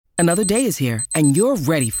Another day is here, and you're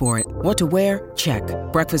ready for it. What to wear? Check.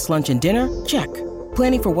 Breakfast, lunch, and dinner? Check.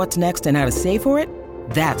 Planning for what's next and how to save for it?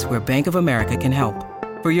 That's where Bank of America can help.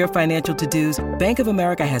 For your financial to-dos, Bank of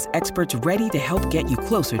America has experts ready to help get you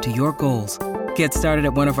closer to your goals. Get started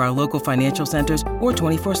at one of our local financial centers or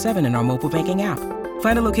 24/7 in our mobile banking app.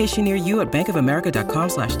 Find a location near you at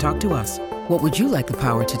bankofamerica.com/talktous. What would you like the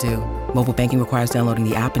power to do? Mobile banking requires downloading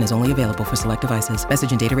the app and is only available for select devices. Message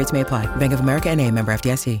and data rates may apply. Bank of America N.A., member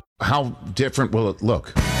FDIC. How different will it look?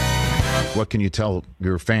 What can you tell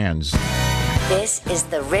your fans? This is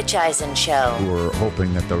the Rich Eisen Show. Who are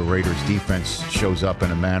hoping that the Raiders defense shows up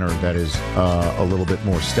in a manner that is a little bit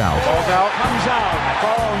more stout. Ball's out, comes out.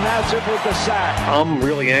 Carl Nassib with the sack. I'm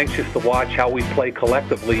really anxious to watch how we play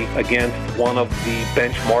collectively against one of the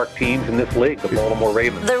benchmark teams in this league, the Baltimore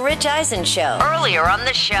Ravens. The Rich Eisen Show. Earlier on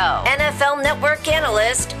the show, NFL Network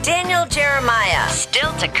analyst Daniel Jeremiah.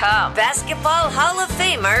 Still to come, Basketball Hall of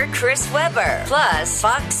Famer Chris Webber. Plus,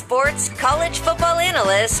 Fox Sports college football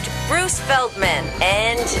analyst Bruce Feldman.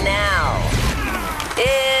 And now,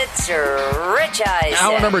 it's Rich Eisen.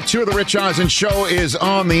 Hour number 2 of the Rich Eisen Show is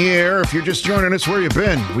on the air. If you're just joining us, where you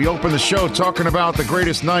been? We opened the show talking about the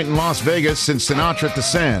greatest night in Las Vegas since Sinatra at the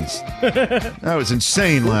Sands. That was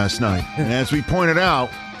insane last night. And as we pointed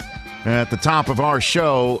out at the top of our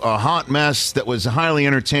show, a hot mess that was highly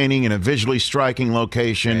entertaining in a visually striking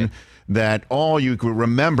location. That all you could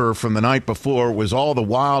remember from the night before was all the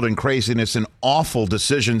wild and craziness and awful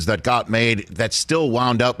decisions that got made that still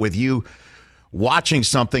wound up with you watching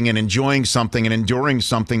something and enjoying something and enduring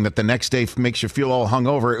something that the next day makes you feel all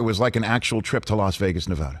hungover. It was like an actual trip to Las Vegas,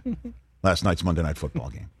 Nevada. Last night's Monday Night Football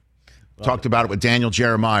game. Talked about it with Daniel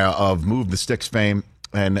Jeremiah of Move the Sticks fame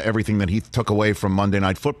and everything that he took away from Monday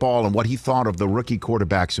Night Football and what he thought of the rookie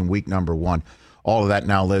quarterbacks in week number 1. All of that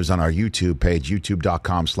now lives on our YouTube page,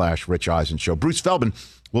 youtube.com/Rich Eisen Show. Bruce Feldman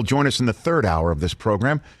will join us in the third hour of this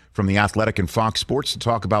program from The Athletic and Fox Sports to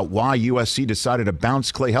talk about why USC decided to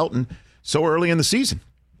bounce Clay Helton so early in the season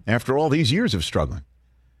after all these years of struggling.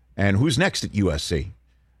 And who's next at USC?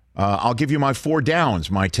 I'll give you my 4 downs,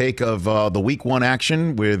 my take of the week 1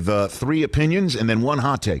 action with 3 opinions and then 1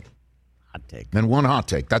 hot take. Then 1 hot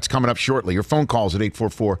take. That's coming up shortly. Your phone calls at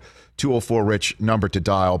 844-204-RICH, number to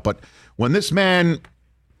dial. But when this man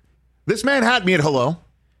had me at hello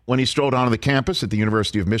when he strolled onto the campus at the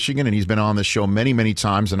University of Michigan, and he's been on this show many, many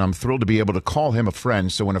times, and I'm thrilled to be able to call him a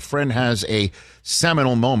friend. So when a friend has a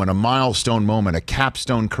seminal moment, a milestone moment, a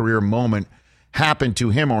capstone career moment happen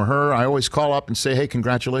to him or her, I always call up and say, hey,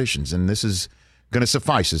 congratulations. And this is going to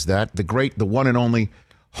suffice as that. The great, the one and only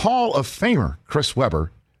Hall of Famer, Chris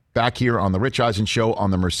Webber, back here on the Rich Eisen Show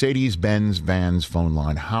on the Mercedes-Benz Vans phone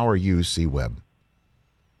line. How are you, C. Webb?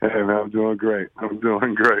 Hey, man, I'm doing great.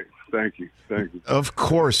 Thank you. Of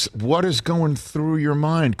course. What is going through your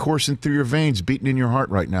mind, coursing through your veins, beating in your heart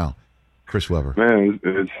right now, Chris Webber? Man,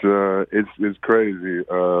 it's crazy.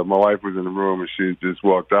 My wife was in the room and she just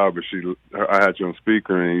walked out, but I had you on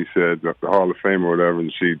speaker and he said the Hall of Fame or whatever,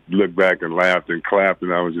 and she looked back and laughed and clapped,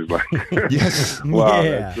 and I was just like, yes, wow,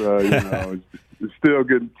 yeah. That's, still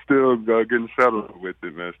getting settled with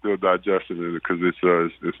it, man. Still digesting it because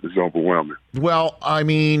it's overwhelming. Well, I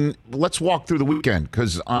mean, let's walk through the weekend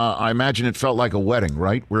because I imagine it felt like a wedding,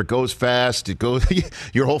 right? Where it goes fast,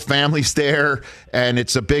 your whole family's there, and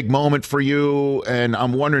it's a big moment for you. And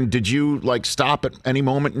I'm wondering, did you stop at any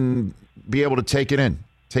moment and be able to take in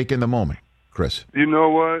the moment, Chris? You know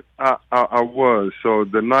what? I was. So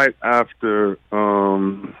the night after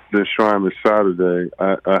the Shrine was Saturday,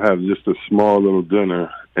 I had just a small little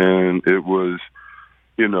dinner, and it was,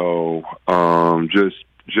 just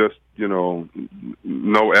no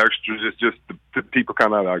extras. It's just the people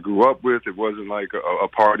kind of I grew up with. It wasn't like a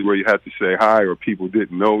party where you had to say hi or people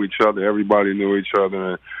didn't know each other. Everybody knew each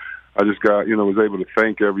other. And I just got, was able to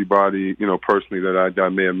thank everybody, personally that I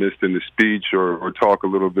may have missed in the speech or talk a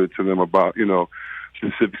little bit to them about,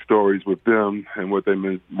 specific stories with them and what they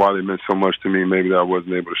meant, why they meant so much to me, maybe that I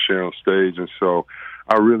wasn't able to share on stage. And so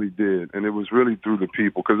I really did. And it was really through the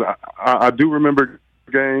people because I do remember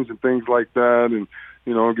games and things like that. And,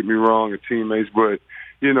 don't get me wrong, and teammates, but,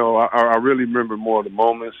 I really remember more of the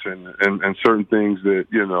moments and certain things that,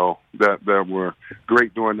 that were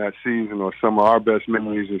great during that season or some of our best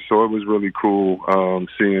memories. And so it was really cool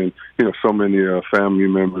seeing, so many family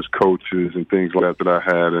members, coaches, and things like that I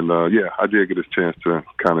had. And, I did get a chance to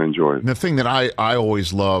kind of enjoy it. The thing that I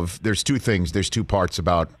always love, there's 2 things. There's 2 parts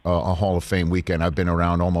about a Hall of Fame weekend. I've been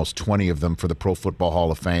around almost 20 of them for the Pro Football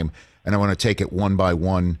Hall of Fame, and I want to take it one by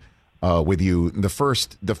one with you. The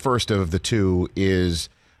first of the 2 is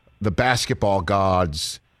the basketball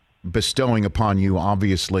gods bestowing upon you,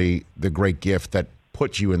 obviously, the great gift that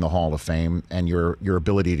put you in the Hall of Fame and your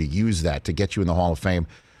ability to use that to get you in the Hall of Fame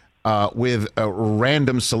with a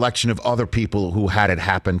random selection of other people who had it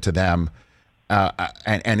happen to them.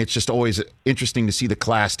 And it's just always interesting to see the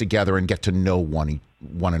class together and get to know one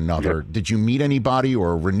another. Yeah. Did you meet anybody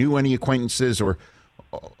or renew any acquaintances or,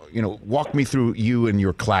 walk me through you and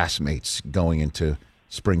your classmates going into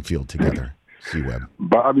Springfield together, C-Web?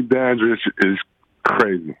 Bobby Dandridge is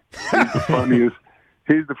crazy.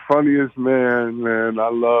 He's the funniest man. I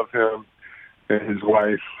love him and his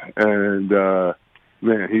wife. And,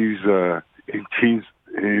 man, he's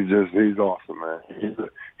awesome, man.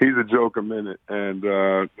 He's a joke a minute, and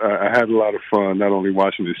I had a lot of fun not only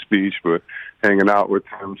watching his speech but hanging out with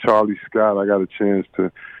him. Charlie Scott, I got a chance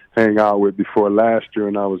to hang out with before last year,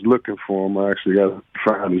 and I was looking for him. I actually got to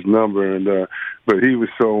find his number, and but he was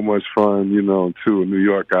so much fun, too. A New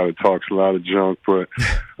York guy that talks a lot of junk, but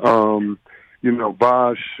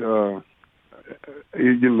Bosh. My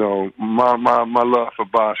love for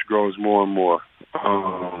Bosh grows more and more.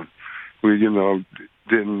 I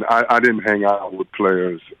didn't hang out with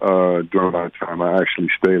players during my time. I actually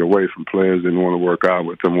stayed away from players, didn't want to work out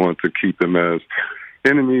with them, wanted to keep them as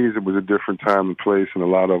enemies. It was a different time and place, and a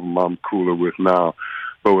lot of them I'm cooler with now.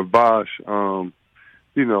 But with Bosh, I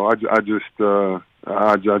just love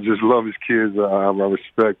his kids. I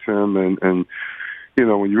respect him, and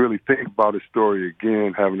when you really think about his story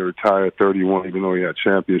again, having to retire at 31, even though he had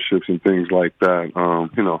championships and things like that,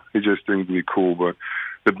 he just seemed to be cool. But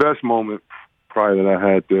the best moment probably that I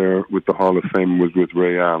had there with the Hall of Fame was with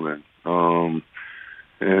Ray Allen. And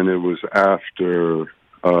it was after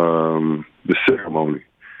the ceremony.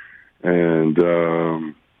 And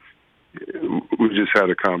we just had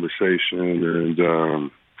a conversation, and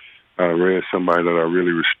Ray is somebody that I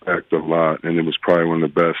really respect a lot, and it was probably one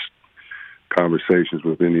of the best conversations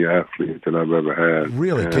with any athlete that I've ever had.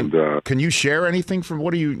 Really? And, can you share anything from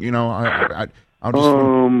what do you, I'll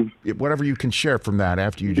just whatever you can share from that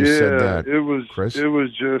after you just said that. It was Chris? It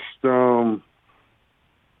was just I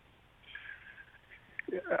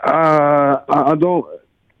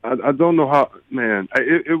don't know how, man.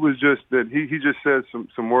 It was just that he just said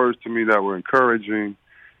some words to me that were encouraging,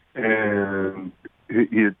 and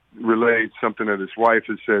he had relayed something that his wife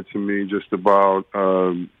had said to me just about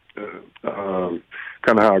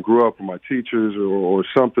kind of how I grew up with my teachers or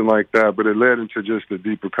something like that, but it led into just a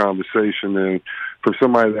deeper conversation. And for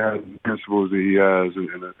somebody that has the principles that he has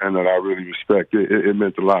and that I really respect, it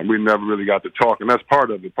meant a lot. We never really got to talk, and that's part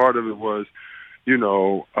of it. Part of it was,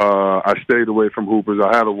 I stayed away from hoopers.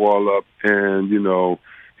 I had a wall up, and,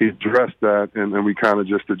 he addressed that, and we kind of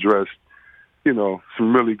just addressed,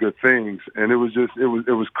 some really good things. And it was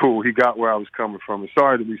cool. He got where I was coming from. And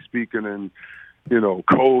sorry to be speaking in,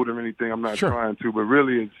 code or anything. I'm not trying to, but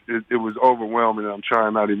really it was overwhelming, and I'm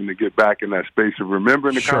trying not even to get back in that space of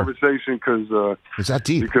remembering the conversation because is that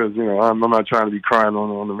deep? Because I'm not trying to be crying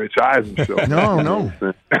on the Rich Eisen show. No.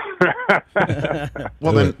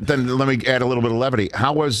 Well, then let me add a little bit of levity.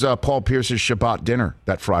 How was Paul Pierce's Shabbat dinner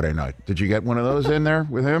that Friday night? Did you get one of those in there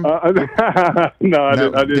with him? No, I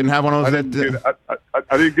didn't have one of those.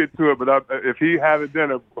 I didn't get to it, but if he had a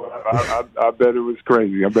dinner, I bet it was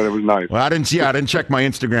crazy. I bet it was nice. Well, I didn't check my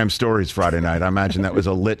Instagram stories Friday night. I imagine that was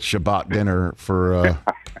a lit Shabbat dinner for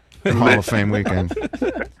Hall of Fame weekend.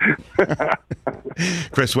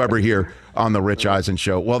 Chris Webber here on the Rich Eisen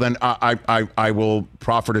Show. Well, then I will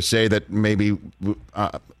proffer to say that maybe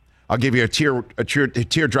I'll give you a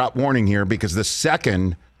teardrop warning here, because the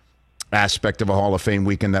second aspect of a Hall of Fame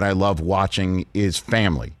weekend that I love watching is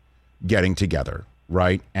family getting together,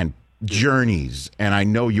 right? And journeys. And I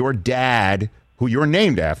know your dad, who you're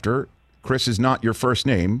named after, Chris is not your first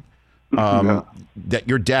name, that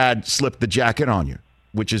your dad slipped the jacket on you,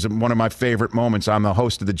 which is one of my favorite moments. I'm the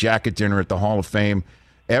host of the jacket dinner at the Hall of Fame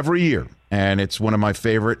every year, and it's one of my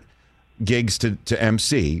favorite gigs to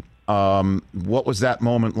MC. What was that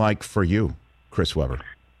moment like for you, Chris Webber?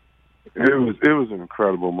 It was an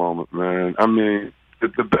incredible moment, man. I mean,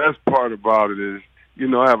 the best part about it is,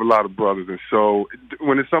 I have a lot of brothers, and so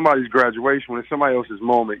when it's somebody's graduation, when it's somebody else's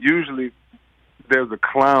moment, usually there's a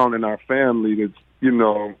clown in our family that's,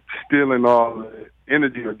 stealing all the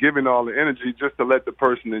energy or giving all the energy just to let the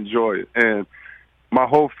person enjoy it. And my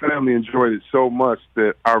whole family enjoyed it so much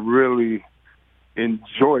that I really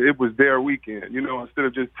enjoyed it. It was their weekend, instead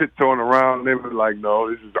of just tiptoeing around, they were like, no,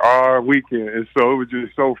 this is our weekend. And so it was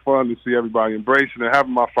just so fun to see everybody embrace it, and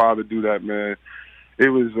having my father do that, man. It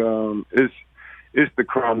was, it's the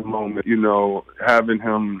crowning moment, having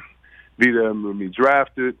him be there with me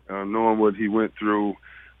drafted, knowing what he went through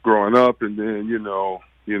growing up, and then,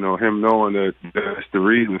 him knowing that that's the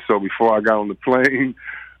reason. So before I got on the plane,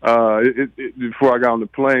 before I got on the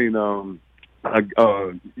plane,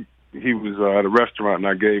 he was at a restaurant, and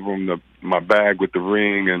I gave him my bag with the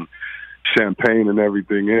ring and champagne and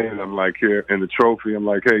everything in. I'm like, here, and the trophy. I'm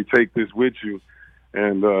like, hey, take this with you.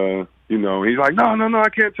 And, he's like, no, I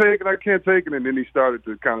can't take it. And then he started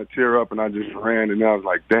to kind of tear up, and I just ran, and I was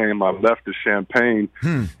like, damn, I left the champagne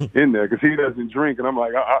in there because he doesn't drink. And I'm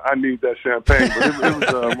like, I need that champagne. But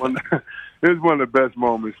it was one of the best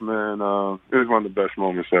moments, man. It was one of the best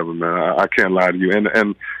moments ever, man. I can't lie to you.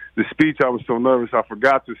 And the speech, I was so nervous, I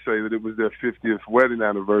forgot to say that it was their 50th wedding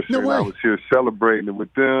anniversary. No way. And I was here celebrating it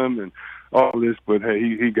with them and all this. But,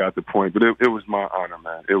 hey, he got the point. But it was my honor,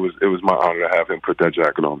 man. It was my honor to have him put that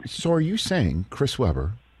jacket on me. So are you saying, Chris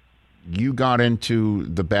Webber, you got into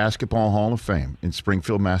the Basketball Hall of Fame in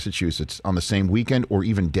Springfield, Massachusetts on the same weekend or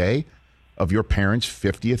even day of your parents'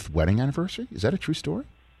 50th wedding anniversary? Is that a true story?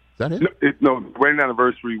 Is that it? No, the wedding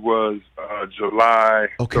anniversary was July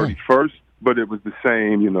 31st. But it was the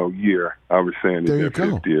same, year. I was saying there it's their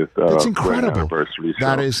you 50th go. That's incredible. Anniversary.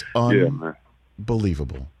 That is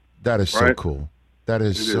unbelievable. That is so cool. That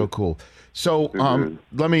is so cool. So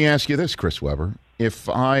let me ask you this, Chris Webber. If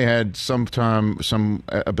I had some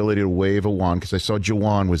ability to wave a wand, because I saw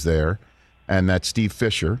Jawan was there and that Steve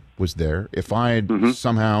Fisher was there, if I had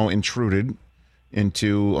somehow intruded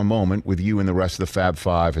into a moment with you and the rest of the Fab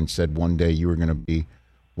Five and said one day you were going to be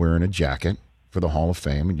wearing a jacket for the Hall of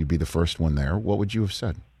Fame, and you'd be the first one there, what would you have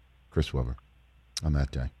said, Chris Webber, on that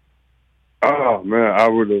day? Oh, man, I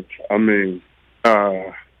would have,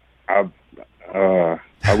 I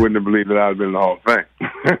wouldn't have believed that I'd been in the Hall of Fame.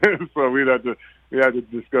 So we had to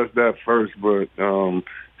discuss that first, but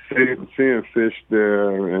seeing Fish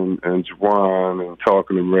there and Juwan and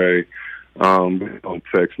talking to Ray on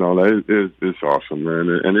text and all that, it's awesome, man.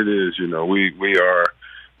 And it is,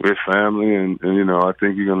 we're family, and I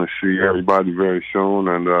think you're going to see everybody very soon.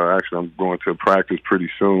 And actually, I'm going to practice pretty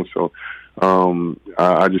soon, so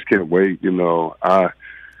I just can't wait. As I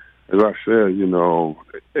said,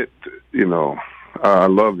 I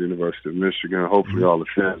love the University of Michigan. Hopefully, all the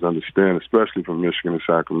fans understand, especially from Michigan and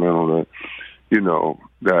Sacramento,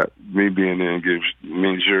 that me being there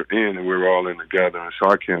means you're in, and we're all in together. And so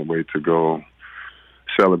I can't wait to go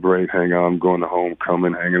celebrate, hang out. I'm going to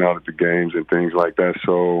homecoming, hanging out at the games and things like that.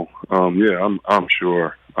 So, I'm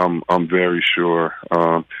sure. I'm very sure.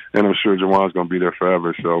 And I'm sure Jawan's going to be there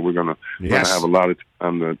forever. So we're going to have a lot of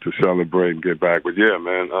time to celebrate and get back. But, yeah,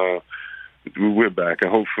 man, we're back.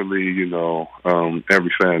 And hopefully,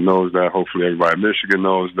 every fan knows that. Hopefully everybody in Michigan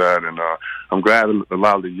knows that. And I'm glad a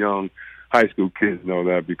lot of the young high school kids know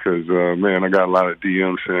that because, man, I got a lot of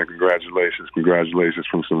DMs saying congratulations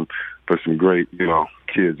from some great,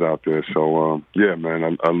 kids out there. So, yeah,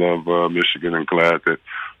 man, I love Michigan and glad that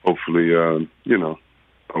hopefully,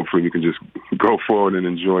 hopefully we can just go forward and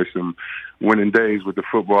enjoy some winning days with the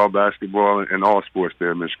football, basketball, and all sports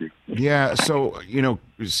there in Michigan. Yeah, so,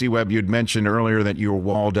 C-Web, you'd mentioned earlier that you were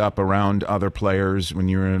walled up around other players when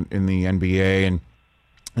you were in the NBA,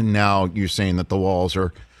 and now you're saying that the walls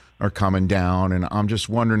are coming down, and I'm just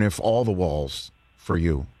wondering if all the walls for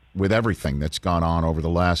you, with everything that's gone on over the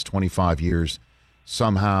last 25 years,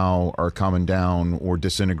 somehow are coming down or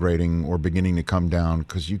disintegrating or beginning to come down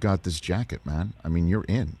because you got this jacket, man. I mean, you're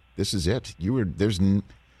in. This is it. You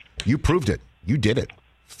proved it. You did it.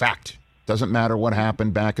 Fact. Doesn't matter what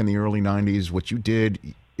happened back in the early 90s. What you did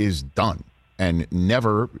is done and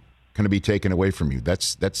never going to be taken away from you.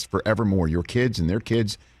 That's forevermore. Your kids and their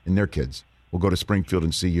kids and their kids will go to Springfield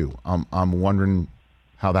and see you. I'm wondering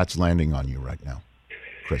how that's landing on you right now,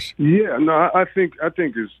 Chris. Yeah, no, I think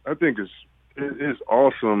it's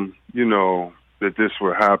awesome, that this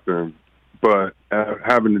would happen, but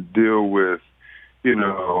having to deal with,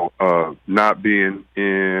 not being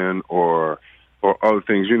in or other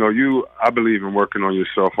things. I believe in working on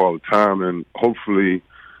yourself all the time, and hopefully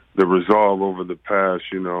the resolve over the past,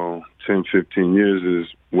 10, 15 years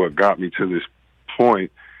is what got me to this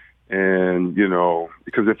point. And,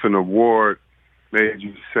 because if an award made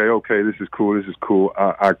you say, okay, this is cool,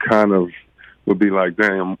 I kind of would be like,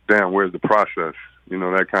 damn, where's the process?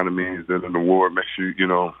 That kind of means that an award makes you,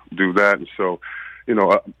 do that. And so,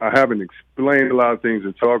 I haven't explained a lot of things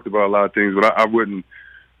and talked about a lot of things, but I wouldn't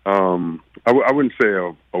say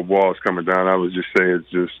a wall's coming down. I would just say it's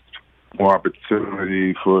just more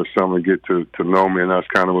opportunity for someone to get to know me. And that's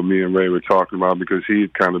kind of what me and Ray were talking about because he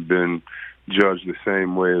had kind of been judged the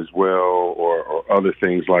same way as well or other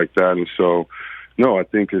things like that. And so, no, I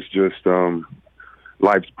think it's just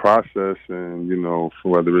life's process and,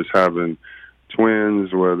 whether it's having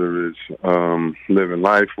twins, whether it's living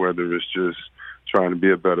life, whether it's just trying to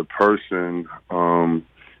be a better person,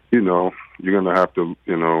 you're going to have to,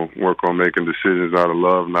 work on making decisions out of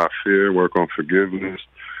love, not fear, work on forgiveness,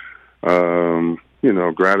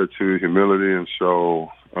 gratitude, humility. And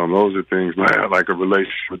so those are things like a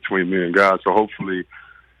relationship between me and God. So hopefully,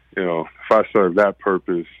 if I serve that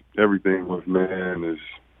purpose, everything with man is,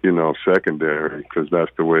 secondary, because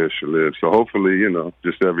that's the way it should live. So hopefully,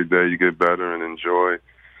 just every day you get better and enjoy.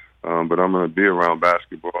 But I'm going to be around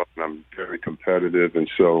basketball, and I'm very competitive. And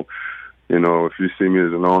so, if you see me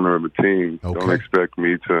as an owner of a team, don't expect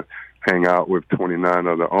me to hang out with 29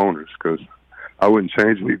 other owners, because I wouldn't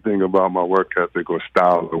change anything about my work ethic or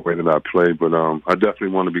style, the way that I play. But I definitely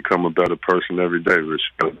want to become a better person every day,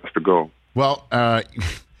 Rich. That's the goal. Well,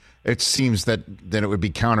 it seems that then it would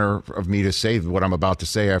be counter of me to say what I'm about to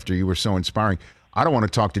say after you were so inspiring. I don't want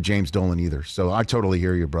to talk to James Dolan either, so I totally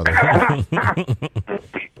hear you, brother.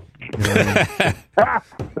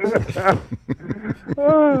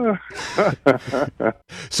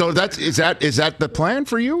 So is that the plan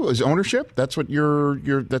for you? Is ownership? That's what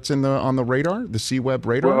that's on the radar, the C-Web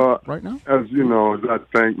radar right now? As you know, I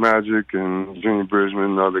thank Magic and Junior Bridgman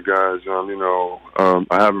and other guys. I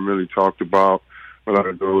haven't really talked about what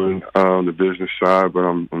I'm doing on the business side, but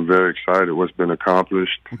I'm very excited what's been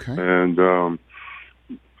accomplished. Okay.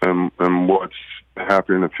 And what's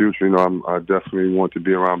happening in the future. I definitely want to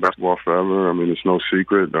be around basketball forever. I mean, it's no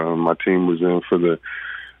secret. My team was in for the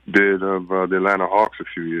bid of the Atlanta Hawks a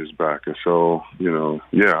few years back. And so,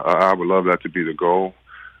 I would love that to be the goal.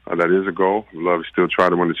 That is a goal. I'd love to still try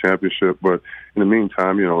to win the championship. But in the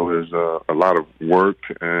meantime, there's a lot of work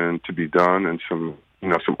and to be done, and some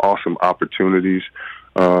awesome opportunities.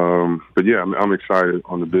 But yeah, I'm excited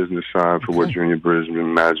on the business side for what Junior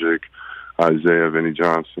Bridgman, Magic, Isaiah, Vinnie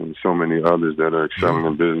Johnson, so many others that are excelling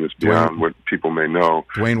in business beyond what people may know.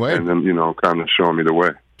 Dwayne Wade. And then, kind of showing me the way.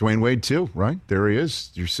 Dwayne Wade, too, right? There he is.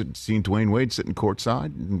 You're seeing Dwayne Wade sitting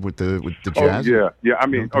courtside with the Jazz? Oh, yeah. I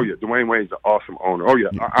mean, Dwayne Wade's an awesome owner. Oh, yeah.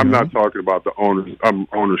 I'm not talking about the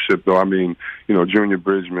ownership, though. I mean, Junior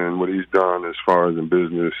Bridgman, what he's done as far as in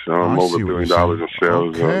business, over $1 billion in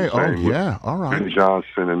sales. Okay. All right. Vinnie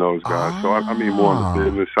Johnson and those guys. So, I mean, more on the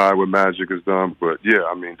business side what Magic has done. But, yeah,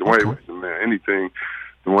 I mean, Dwayne Wade's the man. Anything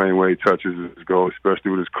Dwayne Wade touches his goal,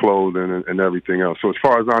 especially with his clothing and everything else. So as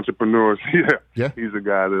far as entrepreneurs, he's a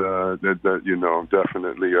guy that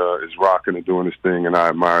definitely is rocking and doing his thing, and I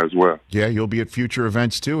admire as well. Yeah, you'll be at future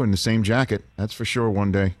events too in the same jacket. That's for sure.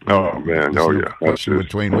 One day. Oh man, that's with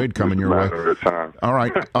Dwayne Wade coming your way. Matter of time. All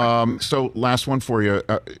right. So last one for you.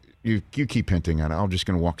 You keep hinting at it. I'm just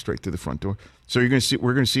going to walk straight through the front door. So we're going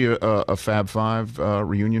to see a Fab Five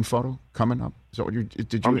reunion photo coming up. Is that what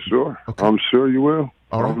did you? I'm sure. Okay. I'm sure you will.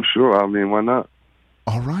 All right. I'm sure. I mean, why not?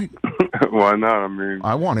 All right. Why not? I mean,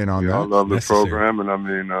 I want in on that. I love the program, and I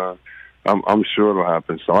mean, I'm sure it'll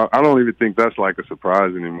happen. So I don't even think that's like a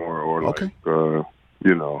surprise anymore, or like, it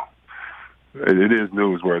is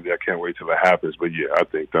newsworthy. I can't wait till it happens. But yeah, I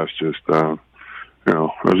think that's just,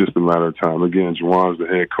 it's just a matter of time. Again, Juwan's the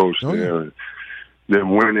head coach there, and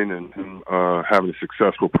them winning and having a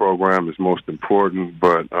successful program is most important.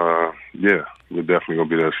 But we're definitely gonna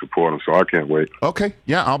be there to support them. So I can't wait. Okay,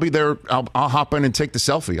 yeah, I'll be there. I'll hop in and take the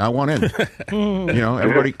selfie. I want in.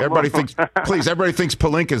 Everybody thinks. Please, everybody thinks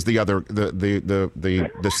Pelinka's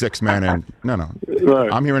the sixth man. And no,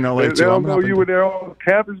 right. I'm here in LA too. They don't know you were there on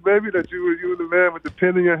campus, baby. That you were the man with the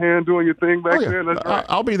pen in your hand doing your thing back there. That's right.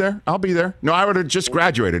 I'll be there. No, I would have just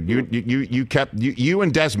graduated. You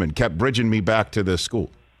and Desmond kept bridging me back to the school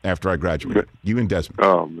after I graduated. You and Desmond.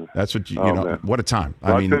 Oh man, that's what man. What a time.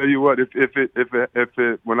 Well, I mean, I'll tell you what. If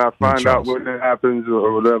it when I find out what happens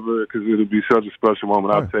or whatever, because it'll be such a special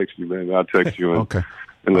moment. I'll text you, man. I'll text you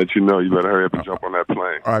and let you know. You better hurry up and jump on that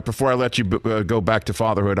plane. All right. Before I let you go back to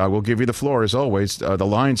fatherhood, I will give you the floor as always. The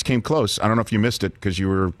Lions came close. I don't know if you missed it because you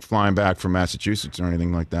were flying back from Massachusetts or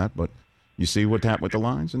anything like that, but you see what happened with the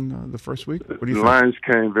Lions in the first week. What do you think? The Lions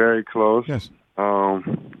came very close. Yes.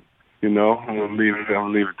 I'm gonna leave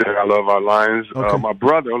it there. I love our Lions. Okay. My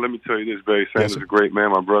brother, let me tell you this, Barry Sanders is a great man.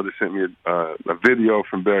 My brother sent me a video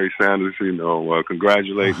from Barry Sanders,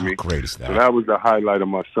 congratulating me. Great is that? So that was the highlight of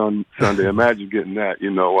my Sunday. Imagine getting that,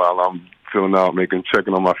 while I'm filling out,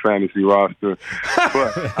 checking on my fantasy roster.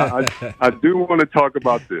 But I do want to talk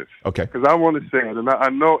about this. Okay. Because I want to say it, and I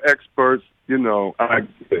know experts,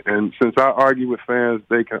 and since I argue with fans,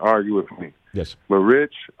 they can argue with me. Yes. But,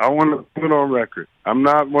 Rich, I want to put on record. I'm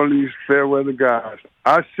not one of these fair weather guys.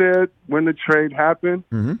 I said when the trade happened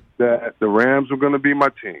that the Rams were going to be my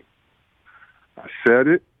team. I said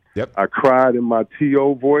it. Yep. I cried in my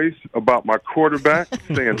T.O. voice about my quarterback,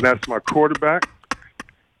 saying that's my quarterback.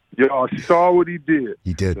 Y'all saw what he did.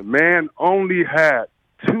 He did. The man only had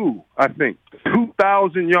I think,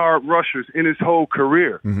 2,000-yard rushers in his whole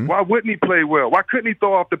career. Mm-hmm. Why wouldn't he play well? Why couldn't he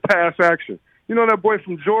throw off the pass action? You know that boy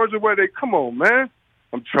from Georgia come on, man.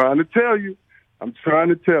 I'm trying to tell you.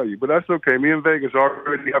 But that's okay. Me and Vegas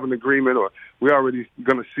already have an agreement, or we're already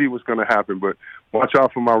going to see what's going to happen. But watch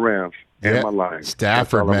out for my Rams and my Lions.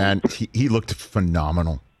 Stafford, man, he looked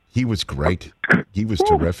phenomenal. He was great. He was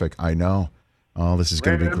terrific. I know. Oh, this is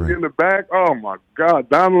going to be great. In the back, oh, my God.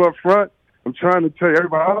 Donald up front. I'm trying to tell you,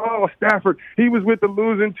 everybody, oh, Stafford, he was with the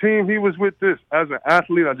losing team. He was with this. As an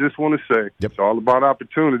athlete, I just want to say, It's all about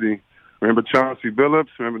opportunity. Remember Chauncey Billups?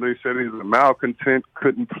 Remember they said he was a malcontent,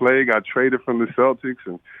 couldn't play, got traded from the Celtics,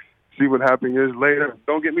 and see what happened years later.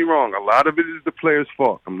 Don't get me wrong. A lot of it is the player's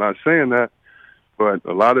fault. I'm not saying that, but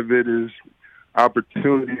a lot of it is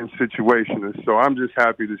opportunity and situation. And so I'm just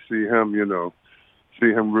happy to see him,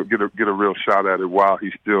 get a real shot at it while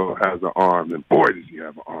he still has an arm. And boy, does he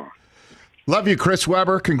have an arm. Love you, Chris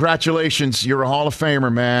Webber. Congratulations. You're a Hall of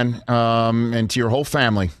Famer, man, and to your whole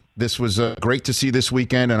family. This was great to see this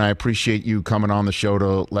weekend, and I appreciate you coming on the show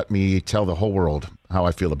to let me tell the whole world how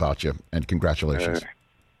I feel about you, and congratulations.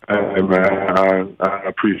 Hey, man, I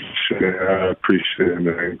appreciate it,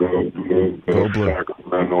 man. Go Blue.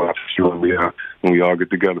 I know I'm sure when we all get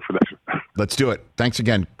together for that. Let's do it. Thanks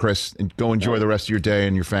again, Chris, and go enjoy the rest of your day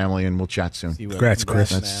and your family, and we'll chat soon. Congrats, Chris.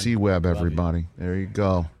 That's C-Web, everybody. There you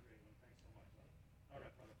go.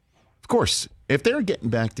 Of course, if they're getting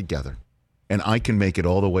back together, and I can make it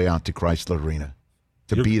all the way out to Chrysler Arena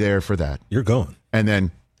to be there for that. You're going. And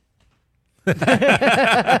then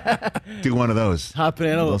do one of those. Hop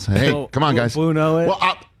in. Hey, come on, guys. Know it.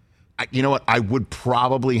 Well, you know what? I would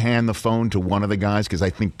probably hand the phone to one of the guys because I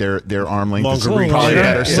think their arm length is probably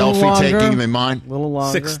better selfie taking than mine. A little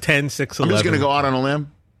longer. 6'10", 6'11". I'm just going to go out on a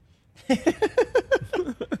limb.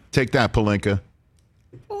 Take that, Pelinka.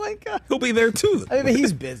 Pelinka. He'll be there, too. I mean,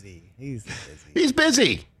 he's busy. He's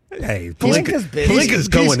busy. Hey, Pelinka's busy. Pelinka's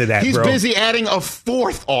going to that, he's bro. He's busy adding a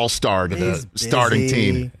fourth all-star to the starting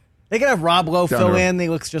team. They can have Rob Lowe fill in. He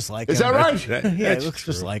looks just like him. Is that right? Yeah, he looks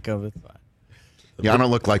just like him. It's fine. Yeah, I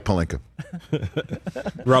don't look like Pelinka.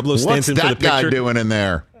 Rob Lowe stands in for the picture. What's that guy doing in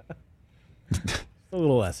there? A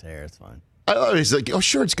little less hair. It's fine. He's like, oh,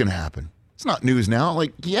 sure, it's going to happen. It's not news now.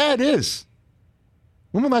 Like, yeah, it is.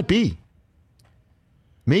 When will that be?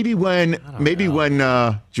 Maybe when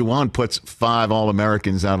Juwan puts 5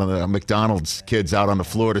 All-Americans out on the McDonald's kids out on the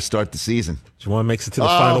floor to start the season. Juwan makes it to the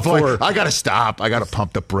Final Four. I got to stop. I got to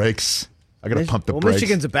pump the brakes. Brakes.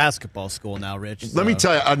 Michigan's a basketball school now, Rich. So. Let me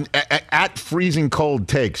tell you, at freezing cold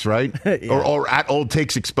takes, right? Yeah. or at Old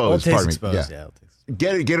Takes Exposed. Old Takes Exposed, yeah.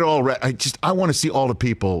 Get it all right. I want to see all the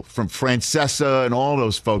people from Francesa and all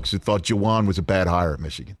those folks who thought Juwan was a bad hire at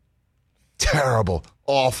Michigan. Terrible.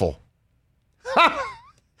 Awful.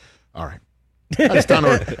 All right.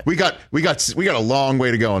 We got a long way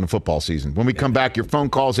to go in the football season. When we come back, your phone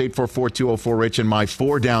calls 844-204-RICH and my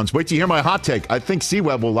 4 downs. Wait till you hear my hot take. I think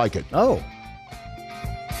C-Web will like it. Oh.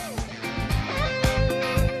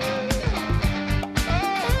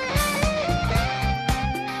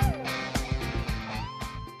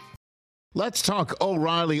 Let's talk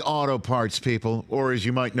O'Reilly Auto Parts, people, or as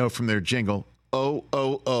you might know from their jingle,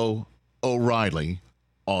 O'Reilly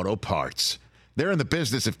Auto Parts. They're in the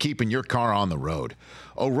business of keeping your car on the road.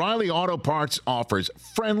 O'Reilly Auto Parts offers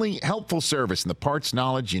friendly, helpful service and the parts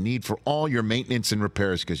knowledge you need for all your maintenance and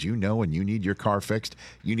repairs, because you know when you need your car fixed,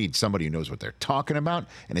 you need somebody who knows what they're talking about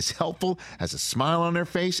and is helpful, has a smile on their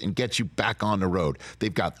face, and gets you back on the road.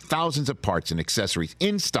 They've got thousands of parts and accessories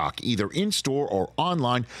in stock, either in-store or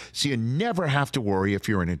online, so you never have to worry if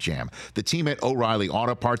you're in a jam. The team at O'Reilly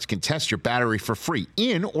Auto Parts can test your battery for free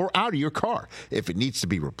in or out of your car. If it needs to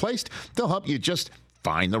be replaced, they'll help you just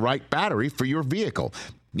find the right battery for your vehicle.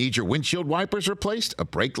 Need your windshield wipers replaced, a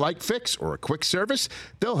brake light fix, or a quick service?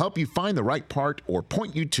 They'll help you find the right part or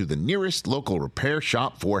point you to the nearest local repair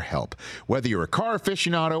shop for help. Whether you're a car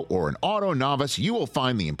aficionado or an auto novice, you will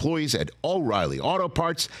find the employees at O'Reilly Auto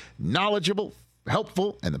Parts knowledgeable,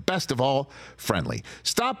 helpful, and the best of all, friendly.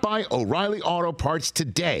 Stop by O'Reilly Auto Parts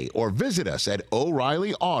today or visit us at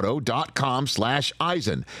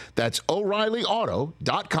O'ReillyAuto.com/Eisen. That's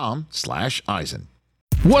O'ReillyAuto.com/Eisen.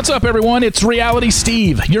 What's up, everyone? It's Reality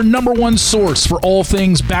Steve, your #1 source for all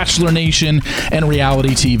things Bachelor Nation and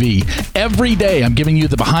reality TV. Every day, I'm giving you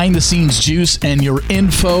the behind-the-scenes juice and your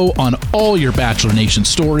info on all your Bachelor Nation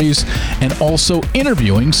stories, and also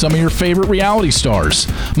interviewing some of your favorite reality stars.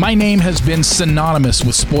 My name has been synonymous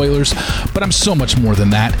with spoilers, but I'm so much more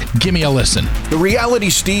than that. Give me a listen. The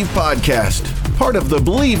Reality Steve Podcast, part of the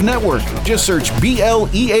Believe Network. Just search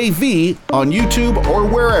BLEAV on YouTube or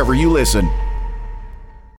wherever you listen.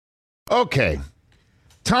 Okay,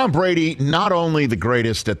 Tom Brady, not only the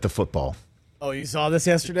greatest at the football. Oh, you saw this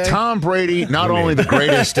yesterday? Tom Brady, not only the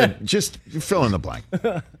greatest at just fill in the blank,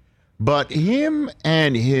 but him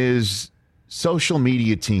and his social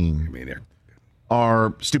media team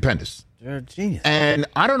are stupendous. They're genius. And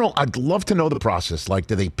I don't know. I'd love to know the process. Like,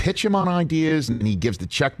 do they pitch him on ideas and he gives the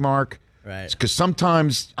check mark? Right. Because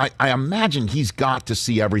sometimes I imagine he's got to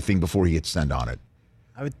see everything before he hits send on it.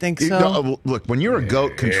 I would think so. Look, when you're a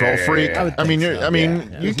GOAT control freak,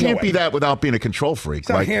 you can't be that without being a control freak. He's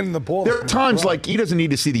not handing the ball. There are times like he doesn't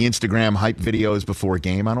need to see the Instagram hype videos before a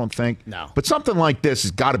game, I don't think. No. But something like this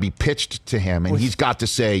has got to be pitched to him, and he's got to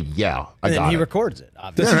say, yeah, I got it. And he records it,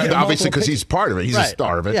 obviously, because he's part of it. He's a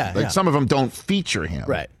star of it. Yeah, Some of them don't feature him.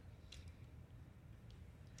 Right.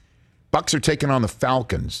 Bucs are taking on the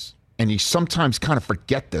Falcons. And you sometimes kind of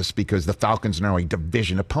forget this because the Falcons are now a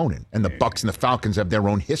division opponent, and the Bucs and the Falcons have their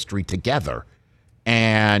own history together.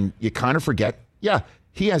 And you kind of forget,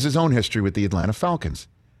 he has his own history with the Atlanta Falcons.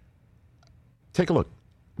 Take a look.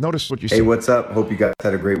 Notice what you see. Hey, what's up? Hope you guys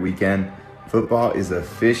had a great weekend. Football is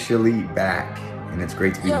officially back, and it's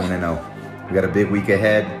great to be 1-0. We got a big week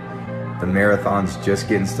ahead. The marathon's just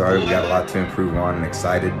getting started. We got a lot to improve on, and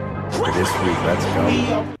excited for this week. Let's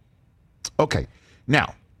go. Okay.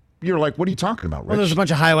 Now, you're like, what are you talking about, Rich? Well, there's a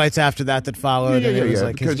bunch of highlights after that followed.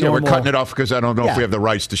 Because we're cutting it off because I don't know if we have the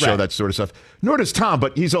rights to show that sort of stuff. Nor does Tom,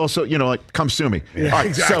 but he's also, like, come sue me. Yeah, all right,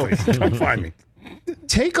 exactly. So, come find me.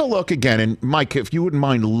 Take a look again, and Mike, if you wouldn't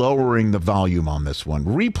mind lowering the volume on this one,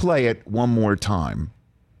 replay it one more time.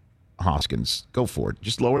 Hoskins, go for it.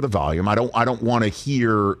 Just lower the volume. I don't want to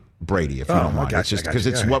hear Brady if you don't mind. It's just because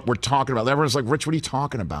it's what we're talking about. Everyone's like, Rich, what are you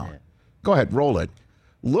talking about? Yeah. Go ahead, roll it.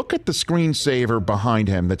 Look at the screensaver behind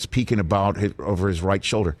him that's peeking about over his right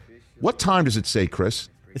shoulder. What time does it say, Chris?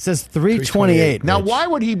 It says 3:28. Now, why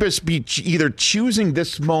would he just be either choosing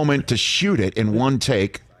this moment to shoot it in one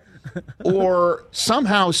take or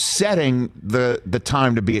somehow setting the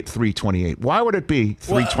time to be at 3:28? Why would it be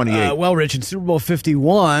 3:28? Well, Rich, in Super Bowl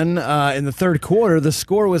 51, in the third quarter, the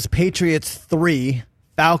score was Patriots 3,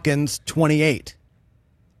 Falcons 28.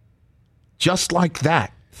 Just like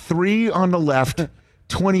that. 3 on the left.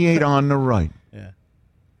 28 on the right. Yeah.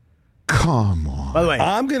 Come on. By the way,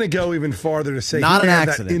 I'm going to go even farther to say not he an had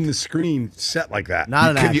accident that in the screen set like that.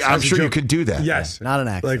 Not an accident. I'm sure you could do that. Yes. Not an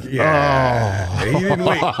accident. He didn't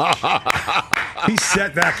wait. He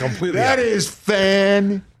set that completely. That is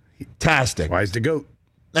fantastic. Why is the GOAT?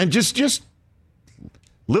 And just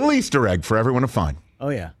little Easter egg for everyone to find. Oh,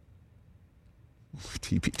 yeah.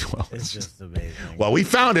 TB12. It's just amazing. Well, we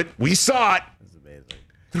found it. We saw it.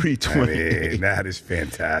 3:20. That is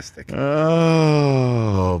fantastic.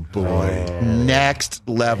 Oh, boy. Next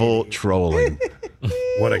level trolling.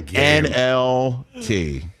 What a game.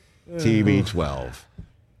 NLT. TB12.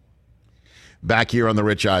 Back here on the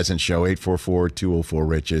Rich Eisen Show,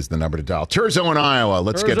 844-204-RICH is the number to dial. Terzo in Iowa.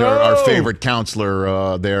 Let's get our favorite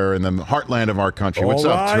counselor there in the heartland of our country. What's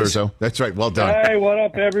up, Terzo? That's right. Well done. Hey, what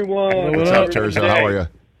up, everyone? What's up, Terzo? How are you?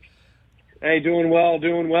 Hey, doing well,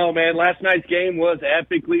 man. Last night's game was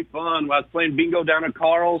epically fun. I was playing bingo down at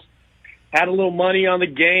Carl's. Had a little money on the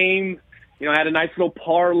game. Had a nice little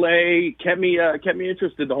parlay. Kept me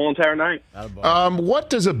interested the whole entire night. What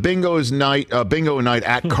does a bingo night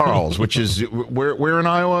at Carl's, which is where in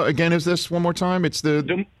Iowa again is this? One more time. It's the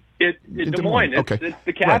Des Moines. Okay. It's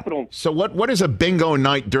the capital. Right. So what is a bingo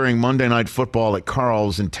night during Monday Night Football at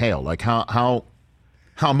Carl's entail? Like how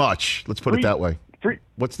much? Let's put it that way.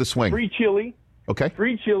 What's the swing? Free chili. Okay.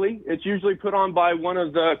 Free chili. It's usually put on by one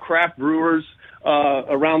of the craft brewers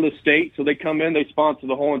around the state. So they come in, they sponsor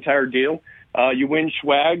the whole entire deal. You win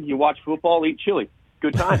swag, you watch football, eat chili.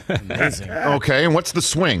 Good time. Amazing. Okay, and what's the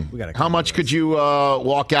swing? How much could you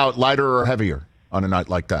walk out lighter or heavier on a night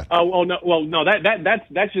like that? Oh, no.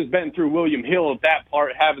 That's just betting through William Hill at that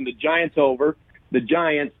part, having the Giants over,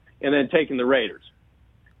 and then taking the Raiders.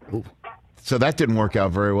 Ooh. So that didn't work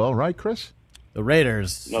out very well, right, Chris? The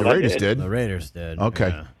Raiders. The Raiders did. The Raiders did. Okay.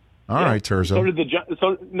 Yeah. All right, Terzo. So did the Giants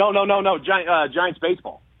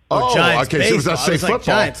baseball. Oh, Giants okay. baseball. So let's say football. Like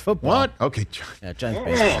Giants football. What? Okay. Yeah, Giants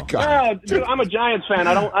baseball. God. Dude, I'm a Giants fan.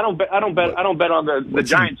 I don't bet on the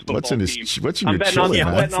Giants football team. What's in I'm your betting chili?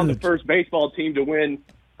 I'm betting on the first baseball team to win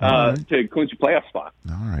to clinch a playoff spot.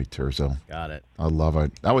 All right, Terzo. Got it. I love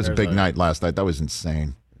it. That was a big night last night. That was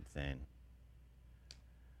insane.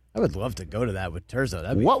 I would love to go to that with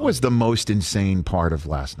Terzo. What was the most insane part of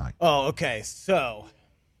last night? Oh, okay. So,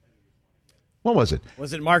 what was it?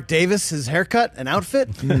 Was it Mark Davis, his haircut, an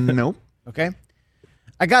outfit? Nope. Okay.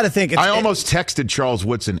 I got to think. I almost texted Charles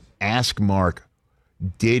Woodson, ask Mark,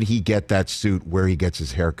 did he get that suit where he gets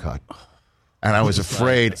his haircut? And I was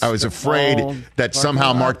afraid. That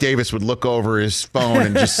somehow Mark Davis would look over his phone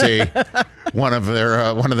and just see one of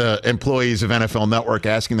the employees of NFL Network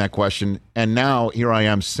asking that question. And now here I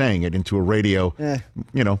am saying it into a radio,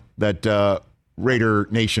 that Raider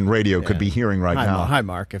Nation Radio could be hearing now. Hi,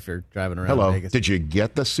 Mark, if you're driving around Hello. Vegas. Did you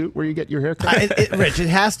get the suit where you get your hair cut? Rich, it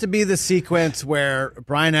has to be the sequence where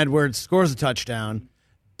Bryan Edwards scores a touchdown,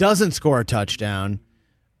 doesn't score a touchdown,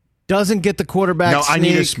 doesn't get the quarterback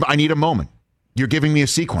sneak. I need a moment. You're giving me a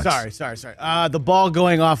sequence. Sorry. The ball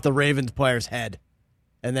going off the Ravens player's head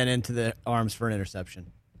and then into the arms for an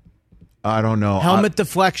interception. I don't know. Helmet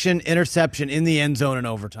deflection, interception in the end zone in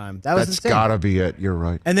overtime. That's got to be it. You're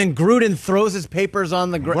right. And then Gruden throws his papers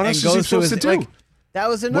on the ground. What else is he supposed to do? That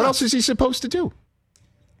was enough. What else is he supposed to do?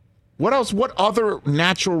 What else? What other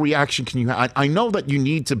natural reaction can you have? I know that you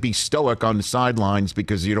need to be stoic on the sidelines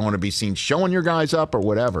because you don't want to be seen showing your guys up or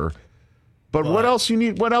whatever. But what else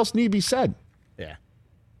need to be said? Yeah.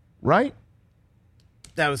 Right?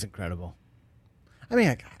 That was incredible. I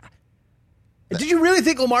mean, did you really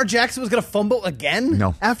think Lamar Jackson was going to fumble again?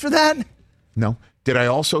 No. After that? No. Did I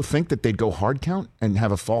also think that they'd go hard count and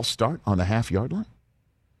have a false start on the half-yard line?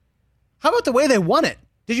 How about the way they won it?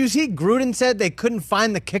 Did you see Gruden said they couldn't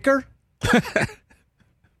find the kicker?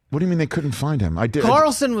 What do you mean they couldn't find him? I did.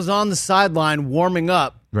 Carlson was on the sideline warming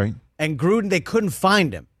up. Right. And Gruden, they couldn't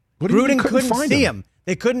find him. Gruden couldn't see him.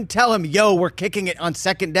 They couldn't tell him, yo, we're kicking it on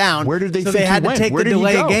second down. Where did they so think they had he to went? take Where the did he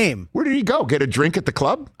delay go? game. Where did he go? Get a drink at the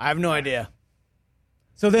club? I have no idea.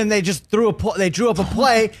 So then they just drew up a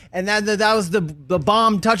play, and that was the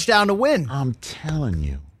bomb touchdown to win. I'm telling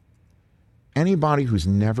you, anybody who's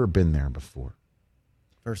never been there before,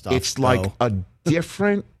 first off, it's like a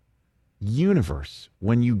different universe.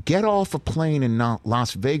 When you get off a plane in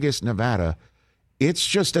Las Vegas, Nevada, it's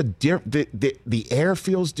just the air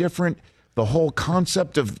feels different. The whole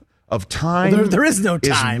concept of time there is no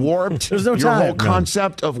time. Is warped. There's no Your time. whole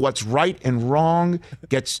concept of what's right and wrong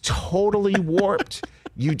gets totally warped.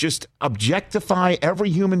 You just objectify every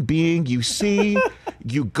human being you see.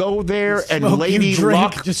 You go there, and Lady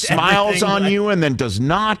Luck smiles on you, and then does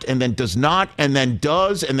not, and then does not, and then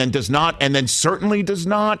does, and then does not, and then certainly does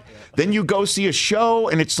not. Then you go see a show,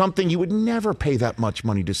 and it's something you would never pay that much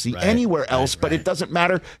money to see anywhere else, but it doesn't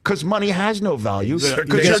matter because money has no value.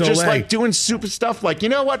 Because you're just like doing stupid stuff like, you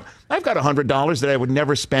know what? I've got $100 that I would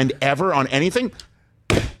never spend ever on anything.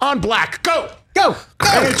 On black. Go. And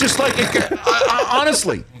it's just like,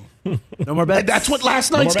 honestly. No more bets. That's what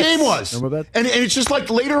last night's game was. No more bets. And it's just like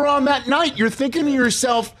later on that night, you're thinking to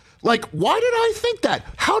yourself, like, why did I think that?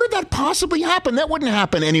 How did that possibly happen? That wouldn't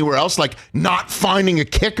happen anywhere else, like not finding a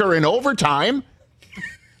kicker in overtime,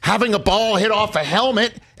 having a ball hit off a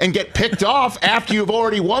helmet and get picked off after you've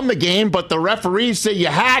already won the game, but the referees say you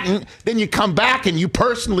hadn't. Then you come back and you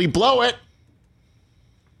personally blow it.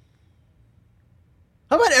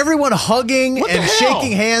 How about everyone hugging and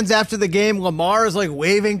shaking hands after the game? Lamar is like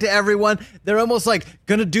waving to everyone. They're almost like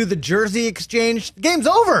going to do the jersey exchange. The game's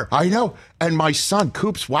over. I know. And my son,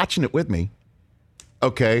 Coop's watching it with me.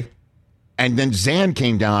 Okay. And then Zan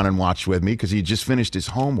came down and watched with me because he just finished his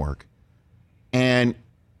homework. And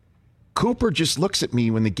Cooper just looks at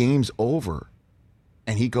me when the game's over.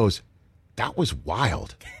 And he goes, that was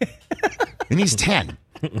wild. And he's 10.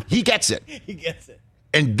 He gets it. He gets it.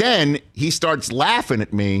 And then he starts laughing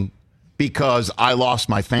at me because I lost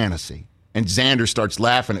my fantasy. And Xander starts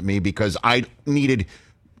laughing at me because I needed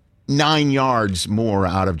 9 yards more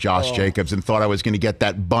out of Josh Jacobs and thought I was going to get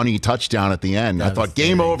that bunny touchdown at the end. I thought,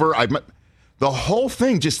 game over. The whole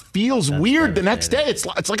thing just feels weird the next day. It's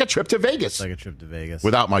like a trip to Vegas. It's like a trip to Vegas.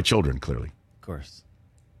 Without my children, clearly. Of course.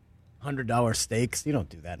 $100 steaks. You don't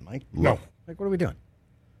do that, Mike. No. Like, what are we doing?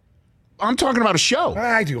 I'm talking about a show.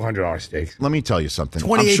 I do $100 steaks. Let me tell you something.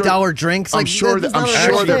 $28 drinks. I'm sure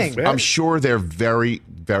they're very,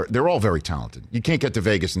 very. They're all very talented. You can't get to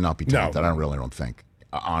Vegas and not be talented. No. I don't think.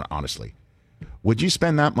 Honestly, would you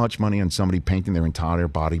spend that much money on somebody painting their entire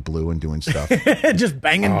body blue and doing stuff? Just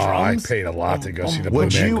banging drums. I paid a lot to go see the Blue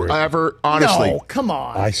Would Man you Group. ever? Honestly, No, come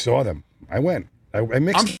on. I saw them. I went. I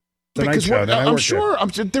mixed. Because I'm sure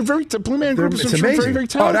they're very. The Blue Man Group is very, very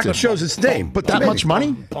talented. Oh, that shows its name. But that much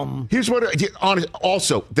money? Here's what.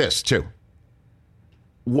 Also, this too.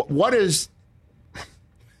 What is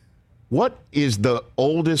the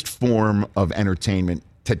oldest form of entertainment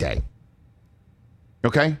today?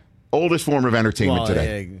 Okay, oldest form of entertainment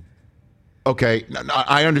today. Okay,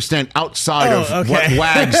 I understand outside of what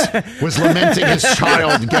Wags was lamenting his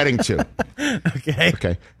child getting to.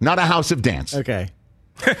 Okay. Not a house of dance. Okay.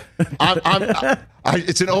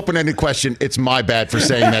 It's an open-ended question. It's my bad for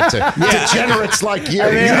saying that to degenerates like you.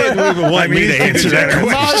 You didn't even want me to answer that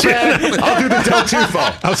question. My bad. I'll do the Del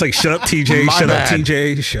Tufo. I was like, shut up, TJ. My Shut bad. up,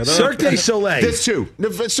 TJ. Shut up. Cirque du Soleil. This too.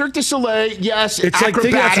 Cirque du Soleil, yes. It's like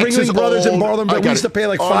thinking of acrobatics Ringling Brothers in old. Barnum, but we used to pay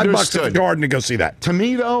like $5 at the garden to go see that. To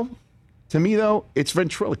me, though, it's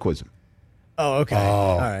ventriloquism. Oh, okay.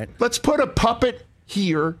 All right. Let's put a puppet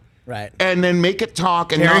here, right, and then make it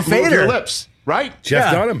talk and Harry not move Fader. your lips. Right?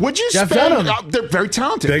 Jeff Dunham. Would you Jeff spend? Dunham. They're very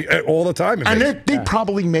talented. All the time. And they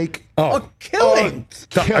probably make killing.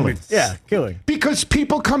 Killing. Killing. Because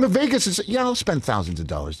people come to Vegas and say, I'll spend thousands of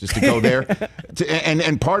dollars just to go there.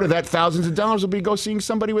 And part of that thousands of dollars will be go seeing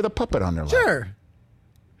somebody with a puppet on their lap. Sure.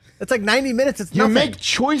 It's like 90 minutes. It's You nothing. make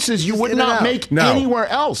choices you would in and not out. make No. anywhere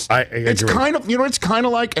else. It's agree. kind of, it's kind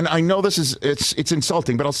of like, and I know this is, it's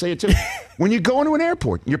insulting, but I'll say it too. When you go into an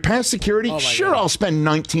airport, you're past security, sure, I'll spend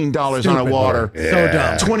 $19 on a water. So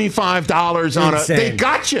dumb. $25 on a, Insane. they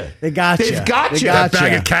got you. They got you. They've got you. That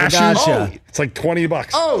bag of They cashews. gotcha. It's like $20.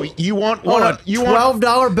 Oh, you want a you want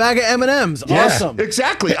 $12 bag of M&Ms. Yeah, Awesome.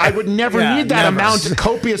 exactly. I would never Yeah, need that never.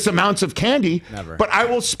 copious amounts of candy. Never. But I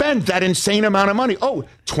will spend that insane amount of money. Oh,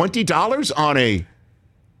 $20 on a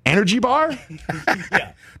energy bar?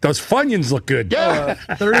 Those Funyuns look good. Yeah.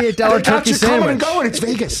 $38 They got turkey you coming and sandwich. going. It's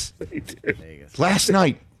Vegas. Last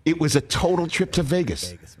night, it was a total trip to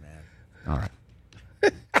Vegas. Vegas, man. All right.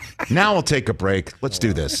 Now we'll take a break. Let's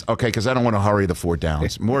do this, okay? Because I don't want to hurry the four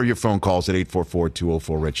downs. More of your phone calls at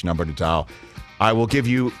 844-204-RICH, number to dial. I will give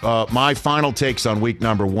you my final takes on week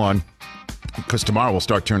number 1, because tomorrow we'll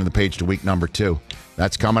start turning the page to week number 2.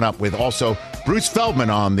 That's coming up with also Bruce Feldman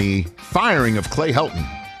on the firing of Clay Helton.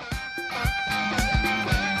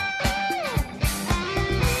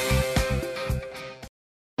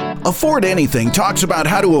 Afford Anything talks about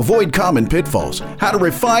how to avoid common pitfalls, how to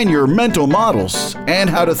refine your mental models, and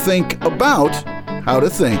how to think about how to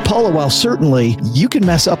think. Paula, while certainly you can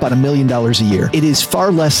mess up on $1 million a year, it is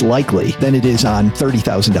far less likely than it is on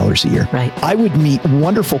 $30,000 a year. Right. I would meet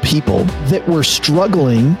wonderful people that were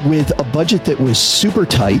struggling with a budget that was super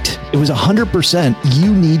tight. It was 100%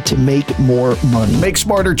 you need to make more money. Make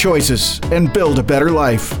smarter choices and build a better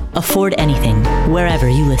life. Afford Anything, wherever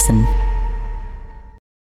you listen.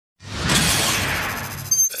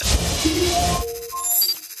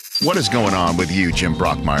 What is going on with you, Jim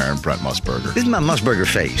Brockmeyer and Brent Musburger? This is my Musburger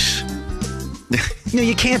face.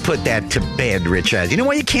 You can't put that to bed, Rich Eyes. You know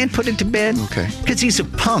why you can't put it to bed? Okay. Because he's a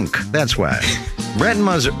punk. That's why. Brent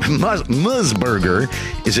Musburger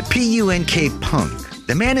is a P-U-N-K punk.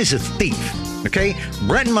 The man is a thief. Okay?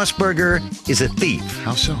 Brent Musburger is a thief.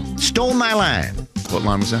 How so? Stole my line. What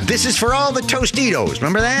line was that? This is for all the Tostitos.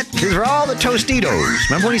 Remember that? This is for all the Tostitos.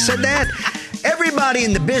 Remember when he said that? Everybody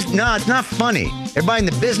in the business, no, it's not funny. Everybody in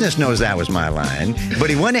the business knows that was my line, but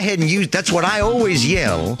he went ahead and used, that's what I always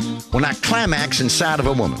yell when I climax inside of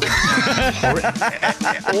a woman.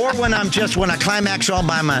 or when I climax all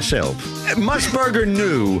by myself. Musburger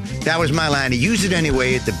knew that was my line. He used it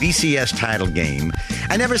anyway at the BCS title game.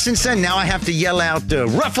 And ever since then, now I have to yell out,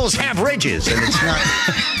 Ruffles have ridges, and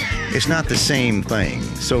it's not the same thing.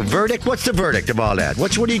 So verdict, what's the verdict of all that?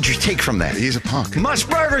 What did you take from that? He's a punk.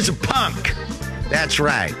 Musburger's a punk. That's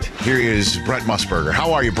right. Here is Brent Musburger.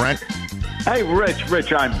 How are you, Brent? Hey,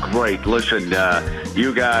 Rich, I'm great. Listen,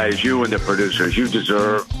 you guys, you and the producers, you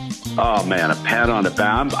deserve, a pat on the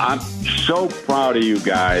back. I'm so proud of you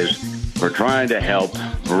guys for trying to help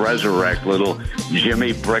resurrect little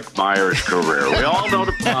Jimmy Brickmeyer's career. We all know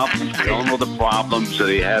the problems. We all know the problems that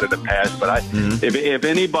he had in the past. But if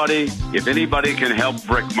anybody can help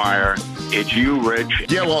Brickmeyer, it's you, Rich.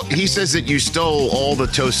 Yeah, well, he says that you stole all the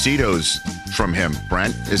Tostitos from him,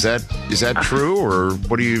 Brent. Is that true, or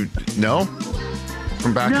what do you know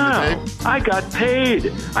from back in the day? I got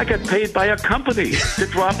paid. I got paid by a company to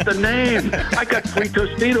drop the name. I got free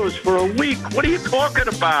Tostitos for a week. What are you talking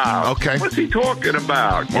about? Okay. What's he talking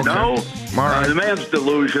about? You know? All right. The man's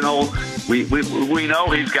delusional. We know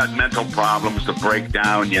he's got mental problems to break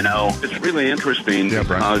down, you know. It's really interesting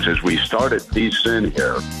because as we started decent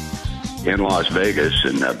here in Las Vegas,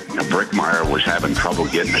 and Brickmeyer was having trouble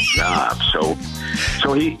getting a job.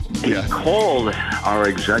 So he called our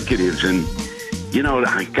executives, and you know,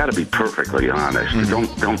 I got to be perfectly honest.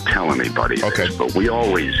 Don't tell anybody this, but we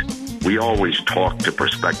always talk to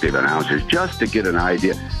prospective announcers just to get an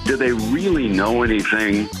idea. Do they really know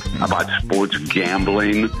anything about sports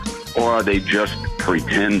gambling, or are they just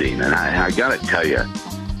pretending? And I got to tell you,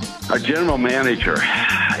 our general manager,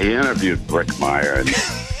 he interviewed Brickmeyer and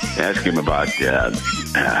ask him about a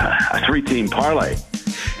 3-team parlay,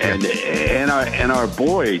 and our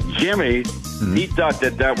boy Jimmy He thought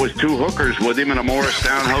that was two hookers with him in a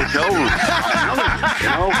Morristown hotel room.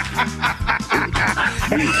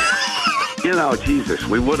 You know, Jesus,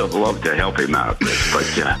 we would have loved to help him out,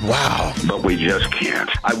 but wow, but we just can't.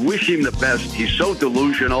 I wish him the best. He's so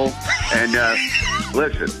delusional, and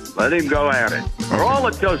listen, let him go at it. For all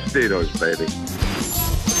the Tostitos, baby.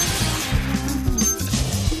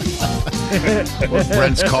 What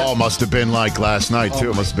Brent's call must have been like last night,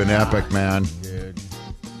 too. It must have been epic, man.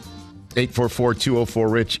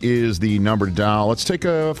 844-204-RICH is the number to dial. Let's take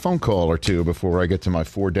a phone call or two before I get to my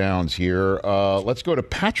four downs here. Let's go to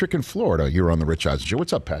Patrick in Florida. You're on the Rich Eisen Show.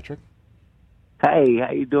 What's up, Patrick? Hey,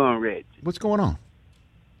 how you doing, Rich? What's going on?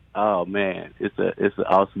 Oh, man, it's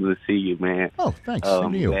awesome to see you, man. Oh, thanks.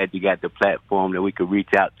 Same to you. Glad you got the platform that we could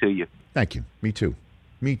reach out to you. Thank you. Me too.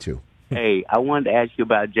 Hey, I wanted to ask you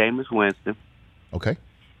about Jameis Winston. Okay.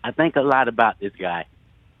 I think a lot about this guy.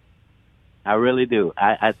 I really do.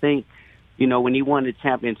 I think, you know, when he won the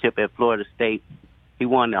championship at Florida State, he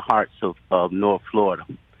won the hearts of North Florida.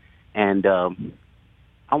 And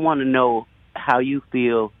I want to know how you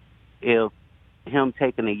feel if him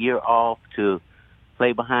taking a year off to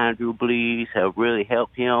play behind Drew Brees have really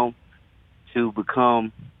helped him to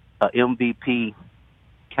become an MVP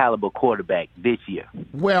caliber quarterback this year.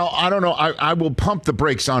 Well, I don't know. I will pump the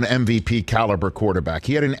brakes on MVP caliber quarterback.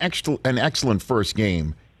 He had an excellent first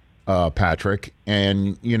game, Patrick,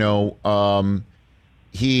 and you know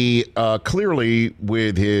he clearly,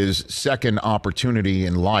 with his second opportunity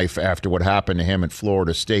in life after what happened to him at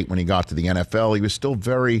Florida State when he got to the NFL, he was still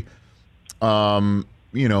very,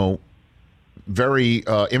 very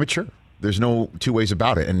immature. There's no two ways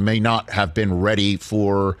about it, and may not have been ready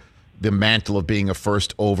for the mantle of being a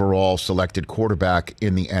first overall selected quarterback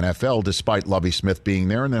in the NFL, despite Lovie Smith being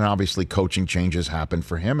there. And then obviously coaching changes happened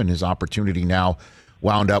for him, and his opportunity now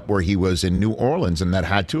wound up where he was in New Orleans, and that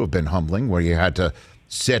had to have been humbling, where you had to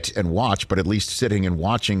sit and watch, but at least sitting and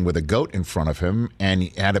watching with a goat in front of him, and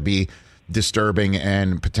it had to be disturbing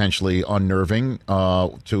and potentially unnerving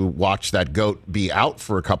to watch that goat be out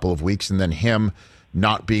for a couple of weeks and then him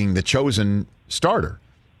not being the chosen starter.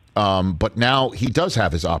 But now he does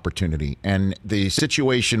have his opportunity, and the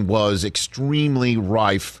situation was extremely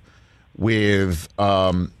rife with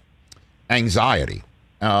anxiety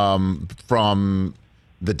from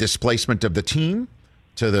the displacement of the team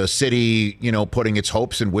to the city, putting its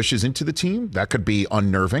hopes and wishes into the team. That could be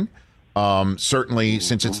unnerving. Certainly,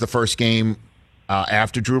 since it's the first game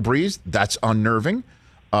after Drew Brees, that's unnerving.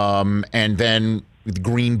 And then with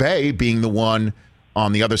Green Bay being the one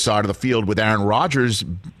on the other side of the field, with Aaron Rodgers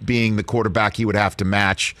being the quarterback he would have to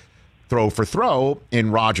match throw for throw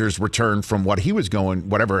in Rodgers' return from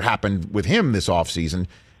whatever happened with him this offseason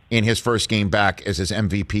in his first game back as his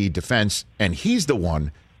MVP defense. And he's the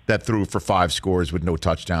one that threw for 5 scores with no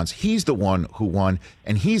touchdowns. He's the one who won,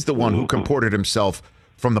 and he's the one who comported himself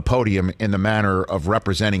from the podium in the manner of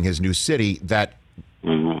representing his new city that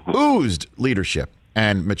oozed leadership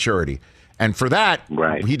and maturity. And for that,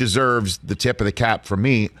 he deserves the tip of the cap from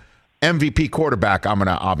me. MVP quarterback, I'm going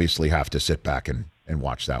to obviously have to sit back and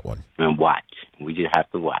watch that one. And watch. We just have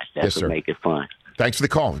to watch. That's what make it fun. Thanks for the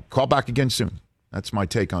call. Call back again soon. That's my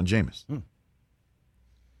take on Jameis.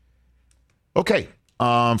 Okay.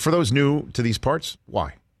 For those new to these parts,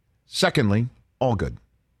 why? Secondly, all good.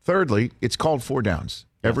 Thirdly, it's called 4 Downs.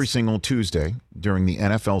 Every single Tuesday during the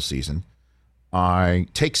NFL season, I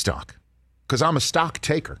take stock because I'm a stock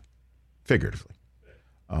taker. Figuratively.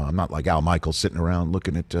 I'm not like Al Michaels sitting around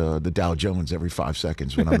looking at the Dow Jones every 5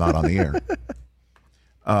 seconds when I'm not on the air.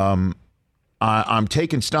 I'm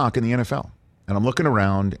taking stock in the NFL, and I'm looking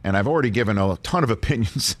around, and I've already given a ton of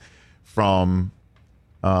opinions from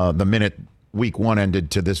the minute week 1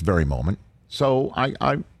 ended to this very moment. So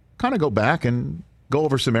I kind of go back and go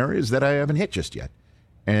over some areas that I haven't hit just yet.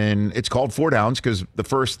 And it's called 4 Downs because the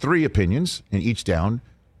first 3 opinions in each down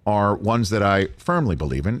are ones that I firmly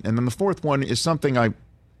believe in. And then the fourth one is something I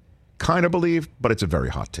kind of believe, but it's a very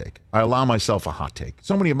hot take. I allow myself a hot take.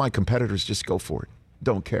 So many of my competitors just go for it.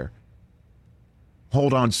 Don't care.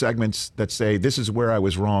 Hold on segments that say this is where I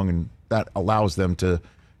was wrong, and that allows them to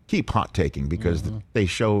keep hot taking because they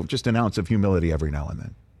show just an ounce of humility every now and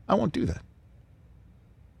then. I won't do that.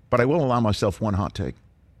 But I will allow myself one hot take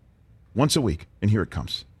once a week, and here it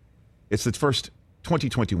comes. It's the first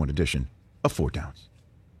 2021 edition of 4 Downs.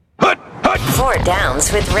 4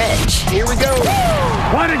 Downs with Rich. Here we go.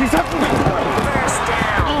 Why did he stop? First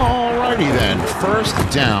down. All righty then. First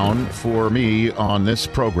down for me on this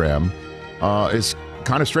program is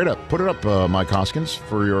kind of straight up. Put it up, Mike Hoskins,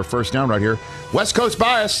 for your first down right here. West Coast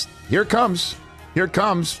bias. Here it comes. Here it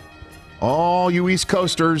comes. All you East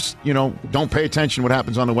Coasters, don't pay attention to what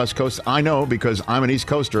happens on the West Coast. I know because I'm an East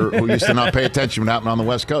Coaster who used to not pay attention to what happened on the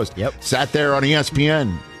West Coast. Yep. Sat there on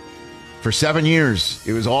ESPN for 7 years.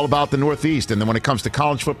 It was all about the Northeast. And then when it comes to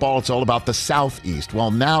college football, it's all about the Southeast.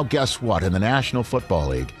 Well, now guess what? In the National Football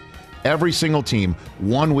League, every single team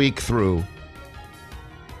 1 week through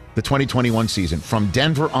the 2021 season, from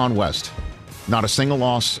Denver on west, not a single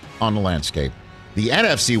loss on the landscape. The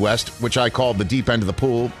NFC West, which I called the deep end of the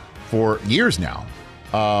pool for years now,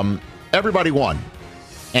 everybody won.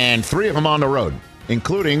 And 3 of them on the road,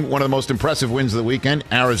 including one of the most impressive wins of the weekend,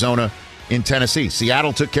 Arizona in Tennessee.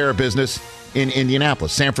 Seattle took care of business in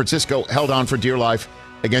Indianapolis. San Francisco held on for dear life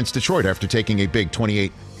against Detroit after taking a big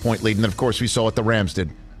 28-point lead. And then, of course, we saw what the Rams did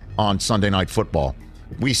on Sunday Night Football.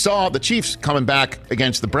 We saw the Chiefs coming back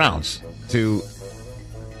against the Browns to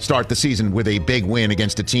start the season with a big win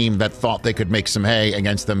against a team that thought they could make some hay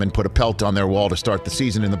against them and put a pelt on their wall to start the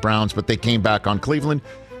season in the Browns, but they came back on Cleveland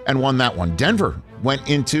and won that one. Denver went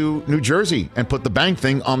into New Jersey and put the bang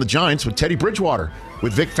thing on the Giants with Teddy Bridgewater,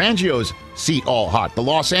 with Vic Fangio's seat all hot. The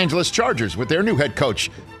Los Angeles Chargers, with their new head coach,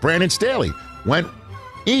 Brandon Staley, went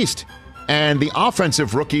east. And the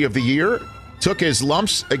offensive rookie of the year took his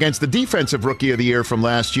lumps against the defensive rookie of the year from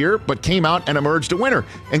last year, but came out and emerged a winner.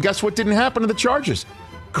 And guess what didn't happen to the Chargers?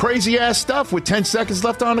 Crazy-ass stuff with 10 seconds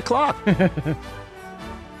left on the clock.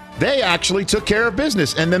 They actually took care of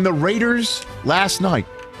business. And then the Raiders last night,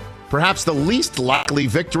 perhaps the least likely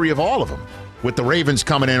victory of all of them, with the Ravens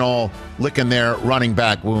coming in all licking their running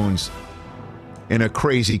back wounds in a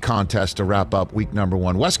crazy contest to wrap up week number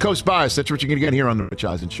 1. West Coast bias, that's what you're going to get here on the Rich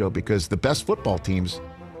Eisen Show, because the best football teams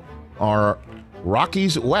are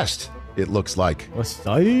Rockies West, it looks like. West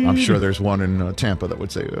Side. I'm sure there's one in Tampa that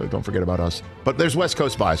would say, don't forget about us. But there's West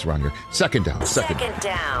Coast bias around here. Second down. Second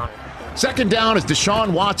down. Second down is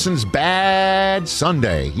Deshaun Watson's bad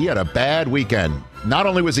Sunday. He had a bad weekend. Not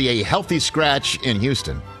only was he a healthy scratch in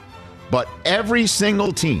Houston, but every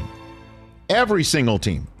single team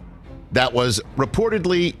that was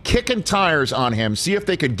reportedly kicking tires on him, see if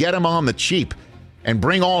they could get him on the cheap and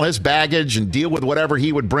bring all his baggage and deal with whatever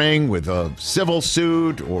he would bring with a civil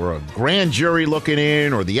suit or a grand jury looking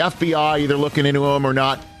in or the FBI either looking into him or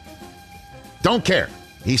not. Don't care.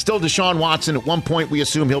 He's still Deshaun Watson. At one point, we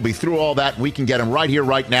assume he'll be through all that, and we can get him right here,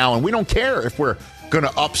 right now. And we don't care if we're going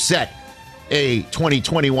to upset a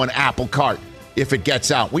 2021 apple cart if it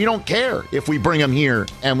gets out. We don't care if we bring him here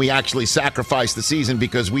and we actually sacrifice the season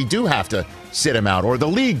because we do have to sit him out or the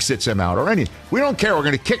league sits him out or anything. We don't care. We're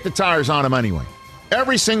going to kick the tires on him anyway.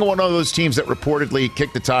 Every single one of those teams that reportedly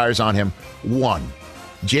kicked the tires on him won.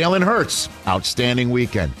 Jalen Hurts, outstanding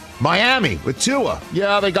weekend. Miami with Tua.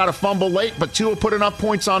 Yeah, they got a fumble late, but Tua put enough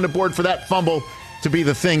points on the board for that fumble to be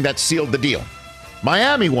the thing that sealed the deal.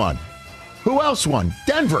 Miami won. Who else won?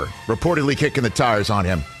 Denver, reportedly kicking the tires on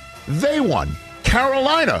him. They won.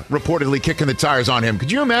 Carolina, reportedly kicking the tires on him.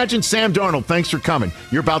 Could you imagine? Sam Darnold, thanks for coming.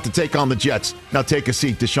 You're about to take on the Jets. Now take a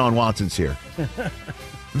seat. Deshaun Watson's here.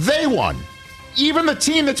 They won. Even the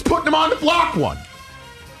team that's putting him on the block won.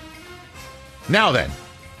 Now then,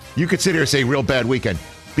 you could sit here and say real bad weekend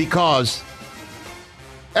because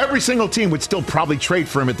every single team would still probably trade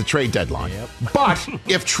for him at the trade deadline. Yep. But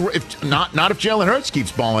if not if Jalen Hurts keeps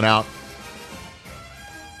balling out,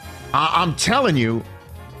 I'm telling you,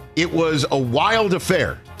 it was a wild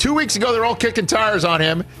affair. 2 weeks ago, they're all kicking tires on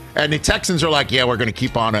him, and the Texans are like, yeah, we're going to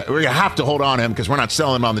keep on it. We're going to have to hold on to him because we're not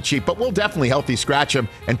selling him on the cheap, but we'll definitely healthy scratch him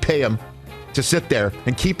and pay him to sit there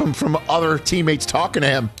and keep him from other teammates talking to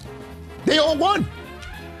him. They all won.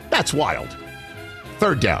 That's wild.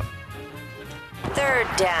 Third down. Third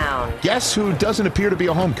down. Guess who doesn't appear to be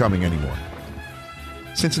a homecoming anymore?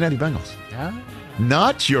 Cincinnati Bengals. Yeah.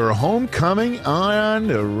 Not your homecoming on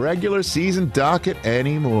the regular season docket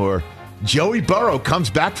anymore. Joey Burrow comes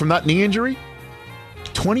back from that knee injury.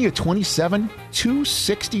 20 of 27,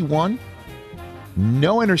 261,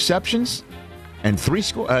 no interceptions, and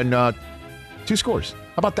two scores.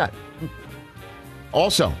 How about that?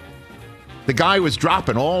 Also, the guy was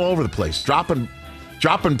dropping all over the place, dropping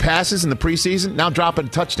passes in the preseason, now dropping a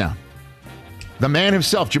touchdown. The man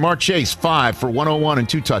himself, Jamar Chase, 5 for 101 and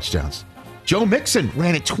 2 touchdowns. Joe Mixon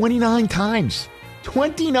ran it 29 times.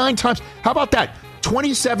 29 times. How about that?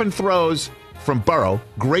 27 throws from Burrow,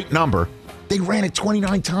 great number. They ran it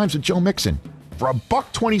 29 times with Joe Mixon for a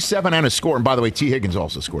 $127 and a score. And by the way, T. Higgins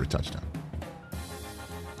also scored a touchdown.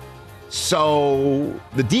 So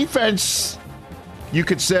the defense, you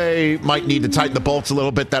could say, might need to tighten the bolts a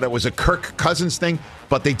little bit, that it was a Kirk Cousins thing,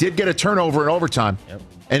 but they did get a turnover in overtime. Yep.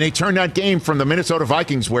 And they turned that game from the Minnesota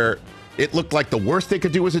Vikings, where it looked like the worst they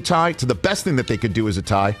could do was a tie, to the best thing that they could do is a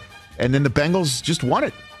tie. And then the Bengals just won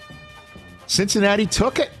it. Cincinnati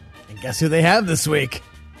took it. And guess who they have this week?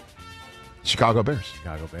 Chicago Bears.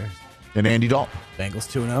 Chicago Bears. And Andy Dalton.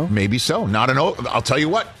 Bengals 2-0. Maybe so. Not an O. I'll tell you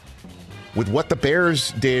what. With what the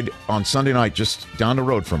Bears did on Sunday night just down the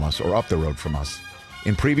road from us or up the road from us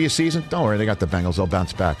in previous season, don't worry, they got the Bengals. They'll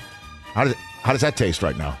bounce back. How does that taste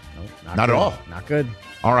right now? Nope, not at all. Not good.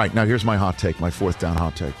 All right, now here's my hot take, my fourth down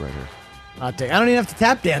hot take right here. Hot take. I don't even have to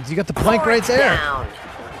tap dance. You got the plank right there.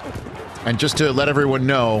 And just to let everyone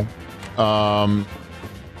know,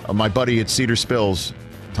 my buddy at Cedar Spills,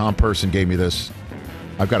 Tom Person, gave me this.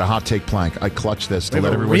 I've got a hot take plank. I clutched this to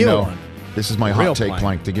let everyone know. One. This is my hot take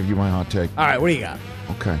plank to give you my hot take. All right, what do you got?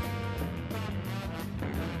 Okay.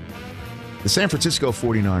 The San Francisco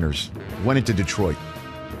 49ers went into Detroit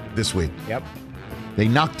this week. Yep. They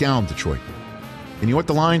knocked down Detroit. And you know what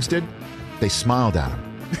the Lions did? They smiled at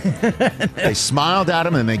him. They smiled at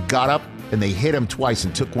him, and they got up, and they hit him twice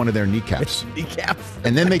and took one of their kneecaps.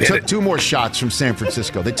 And then they took two more shots from San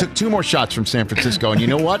Francisco. They took two more shots from San Francisco, and you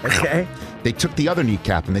know what? Okay. They took the other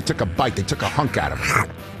kneecap, and they took a bite. They took a hunk at him.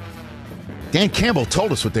 Dan Campbell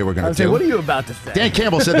told us what they were going to do. What are you about to say? Dan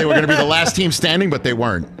Campbell said they were going to be the last team standing, but they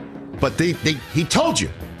weren't. But he told you.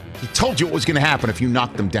 He told you what was going to happen if you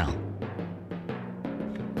knocked them down.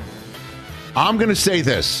 I'm going to say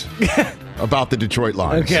this about the Detroit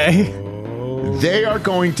Lions. Okay. They are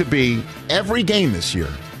going to be, every game this year,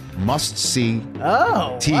 must-see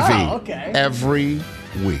TV wow, okay. every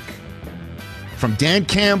week. From Dan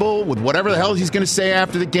Campbell with whatever the hell he's going to say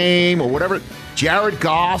after the game or whatever. Jared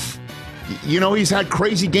Goff. You know, he's had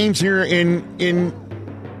crazy games here in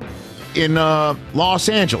Los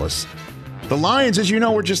Angeles. The Lions, as you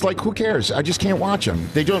know, were just like, who cares? I just can't watch them.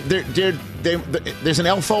 They don't. There's an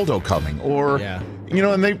El Foldo coming, or you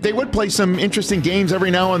know, and they would play some interesting games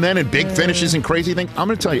every now and then, and big finishes and crazy things. I'm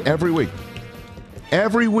going to tell you, every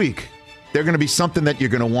week, they're going to be something that you're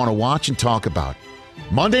going to want to watch and talk about.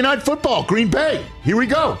 Monday Night Football, Green Bay. Here we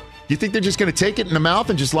go. You think they're just going to take it in the mouth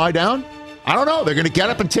and just lie down? I don't know. They're going to get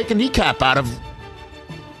up and take a kneecap out of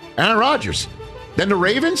Aaron Rodgers. Then the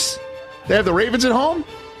Ravens. They have the Ravens at home.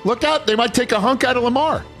 Look out. They might take a hunk out of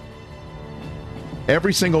Lamar.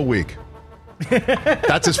 Every single week.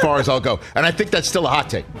 That's as far as I'll go. And I think that's still a hot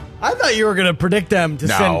take. I thought you were going to predict them to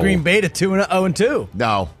send Green Bay to 2-0-2.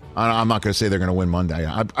 No. I'm not going to say they're going to win Monday.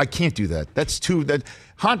 I can't do that. That's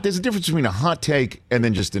hot. There's a difference between a hot take and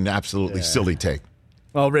then just an absolutely silly take.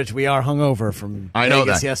 Well, Rich, we are hungover from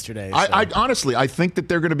Vegas yesterday. So. I honestly, I think that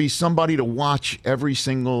they're going to be somebody to watch every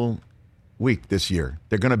single week this year.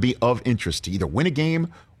 They're going to be of interest to either win a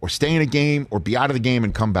game or stay in a game or be out of the game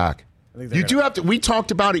and come back. You do have to. We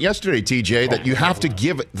talked about it yesterday, TJ, that you have to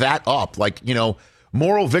give that up. Like, you know,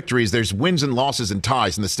 moral victories. There's wins and losses and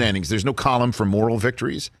ties in the standings. There's no column for moral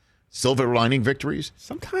victories, silver lining victories.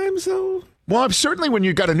 Sometimes, though. Well, certainly when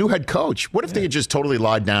you've got a new head coach. What if they had just totally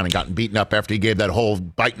lied down and gotten beaten up after he gave that whole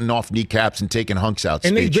biting off kneecaps and taking hunks out speech?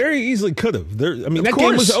 And they very easily could have. I mean, that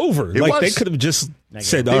game was over. They could have just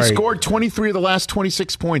said, all right. They scored 23 of the last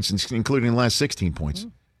 26 points, including the last 16 points.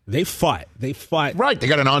 They fought. Right. They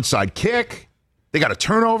got an onside kick. They got a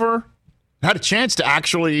turnover. Had a chance to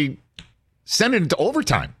actually send it into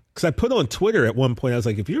overtime. Because I put on Twitter at one point, I was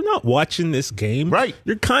like, if you're not watching this game, right,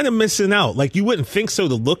 you're kind of missing out. Like, you wouldn't think so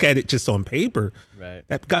to look at it just on paper. Right.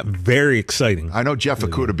 That got very exciting. I know Jeff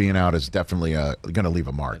Okudah being out is definitely going to leave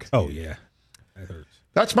a mark. Oh, yeah. That hurts.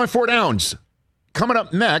 That's my 4 downs. Coming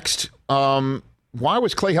up next, why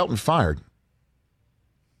was Clay Helton fired?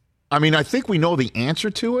 I mean, I think we know the answer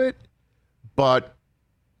to it, but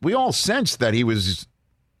we all sense that he was,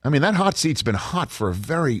 I mean, that hot seat's been hot for a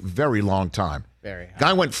very, very long time. Very hot.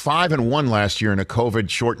 Guy went 5-1 last year in a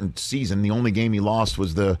COVID-shortened season. The only game he lost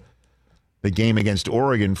was the game against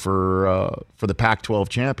Oregon for the Pac-12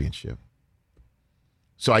 championship.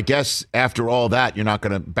 So I guess after all that, you're not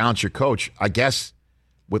going to bounce your coach. I guess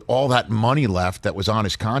with all that money left that was on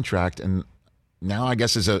his contract, and now I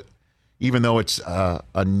guess even though it's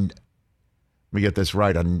let me get this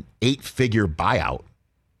right, an 8-figure buyout.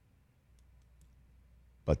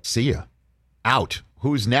 But see ya. Out.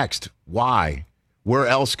 Who's next? Why? Where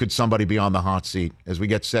else could somebody be on the hot seat as we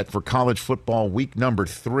get set for college football week number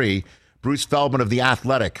 3? Bruce Feldman of The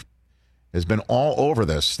Athletic has been all over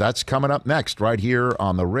this. That's coming up next right here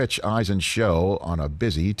on the Rich Eisen Show on a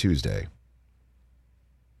busy Tuesday.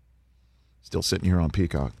 Still sitting here on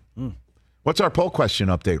Peacock. What's our poll question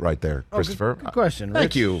update right there, Christopher? Good question. Thank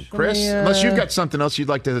Rich, you, Chris. Unless you've got something else you'd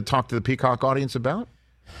like to talk to the Peacock audience about?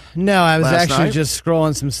 No, I was Last actually night? just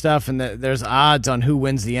scrolling some stuff, and there's odds on who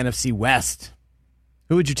wins the NFC West.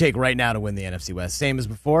 Who would you take right now to win the NFC West? Same as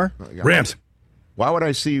before? Rams. Why would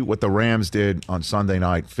I see what the Rams did on Sunday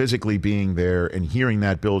night, physically being there and hearing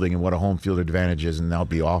that building and what a home field advantage is, and now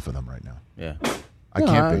be off of them right now? Yeah. I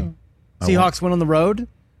can't be. Seahawks went on the road.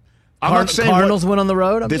 I'm not saying Cardinals went on the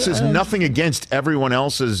road. This is nothing against everyone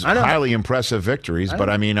else's highly impressive victories, but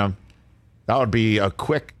I mean, that would be a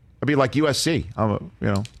quick. It'd be like USC.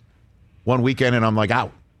 One weekend and I'm like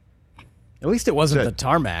out. At least it wasn't the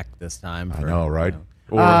tarmac this time. I know, right?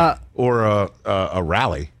 Or a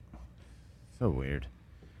rally. So weird.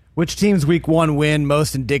 Which team's week 1 win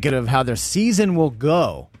most indicative of how their season will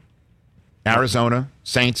go? Arizona,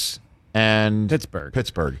 Saints, and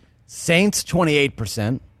Pittsburgh. Saints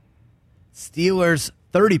 28%. Steelers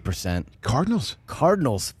 30%. Cardinals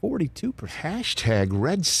 42%. Hashtag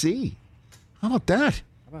Red Sea. How about that?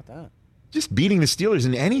 How about that? Just beating the Steelers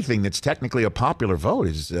in anything that's technically a popular vote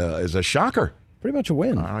is a shocker. Pretty much a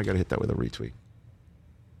win. I got to hit that with a retweet.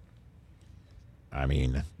 I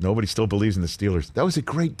mean, nobody still believes in the Steelers. That was a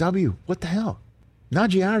great W. What the hell?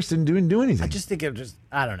 Najee Harris didn't do anything. I just think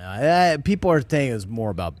I don't know. People are saying it was more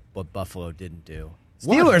about what Buffalo didn't do.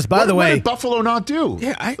 Steelers, by the way. What did Buffalo not do?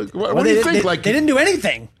 Yeah, what do you think? They didn't do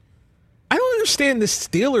anything. I don't understand the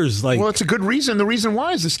Steelers. Well, it's a good reason. The reason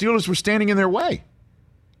why is the Steelers were standing in their way.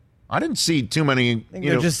 I didn't see too many.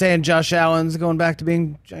 They're just saying Josh Allen's going back to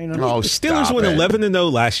being. The Steelers went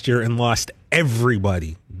 11-0 last year and lost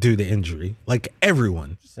everybody due to injury, like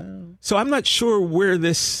everyone. So I'm not sure where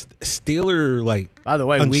this Steeler by the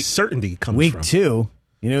way uncertainty comes from. Week 2,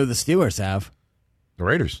 you know who the Steelers have? The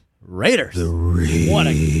Raiders. The Raiders. What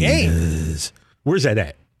a game! Where's that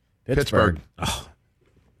at? Pittsburgh. Oh,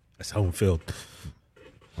 that's home field.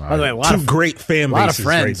 By the way, two great fan bases. A lot of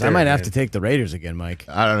friends. Right there, I might have to take the Raiders again, Mike.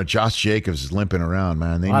 I don't know. Josh Jacobs is limping around,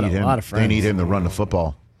 man. They need him. Lot of friends. They need him to run the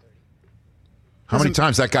football. How many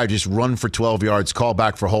times that guy just run for 12 yards, call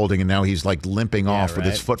back for holding, and now he's like limping off with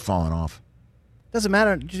his foot falling off? Doesn't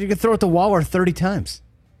matter. You can throw it to Waller 30 times.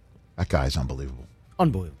 That guy's unbelievable.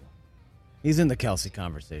 Unbelievable. He's in the Kelsey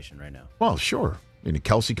conversation right now. Well, sure. In a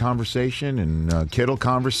Kelsey conversation and Kittle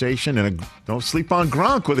conversation, and don't sleep on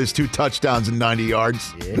Gronk with his 2 touchdowns and 90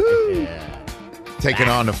 yards. Yeah. Taking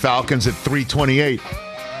on the Falcons at 3:28.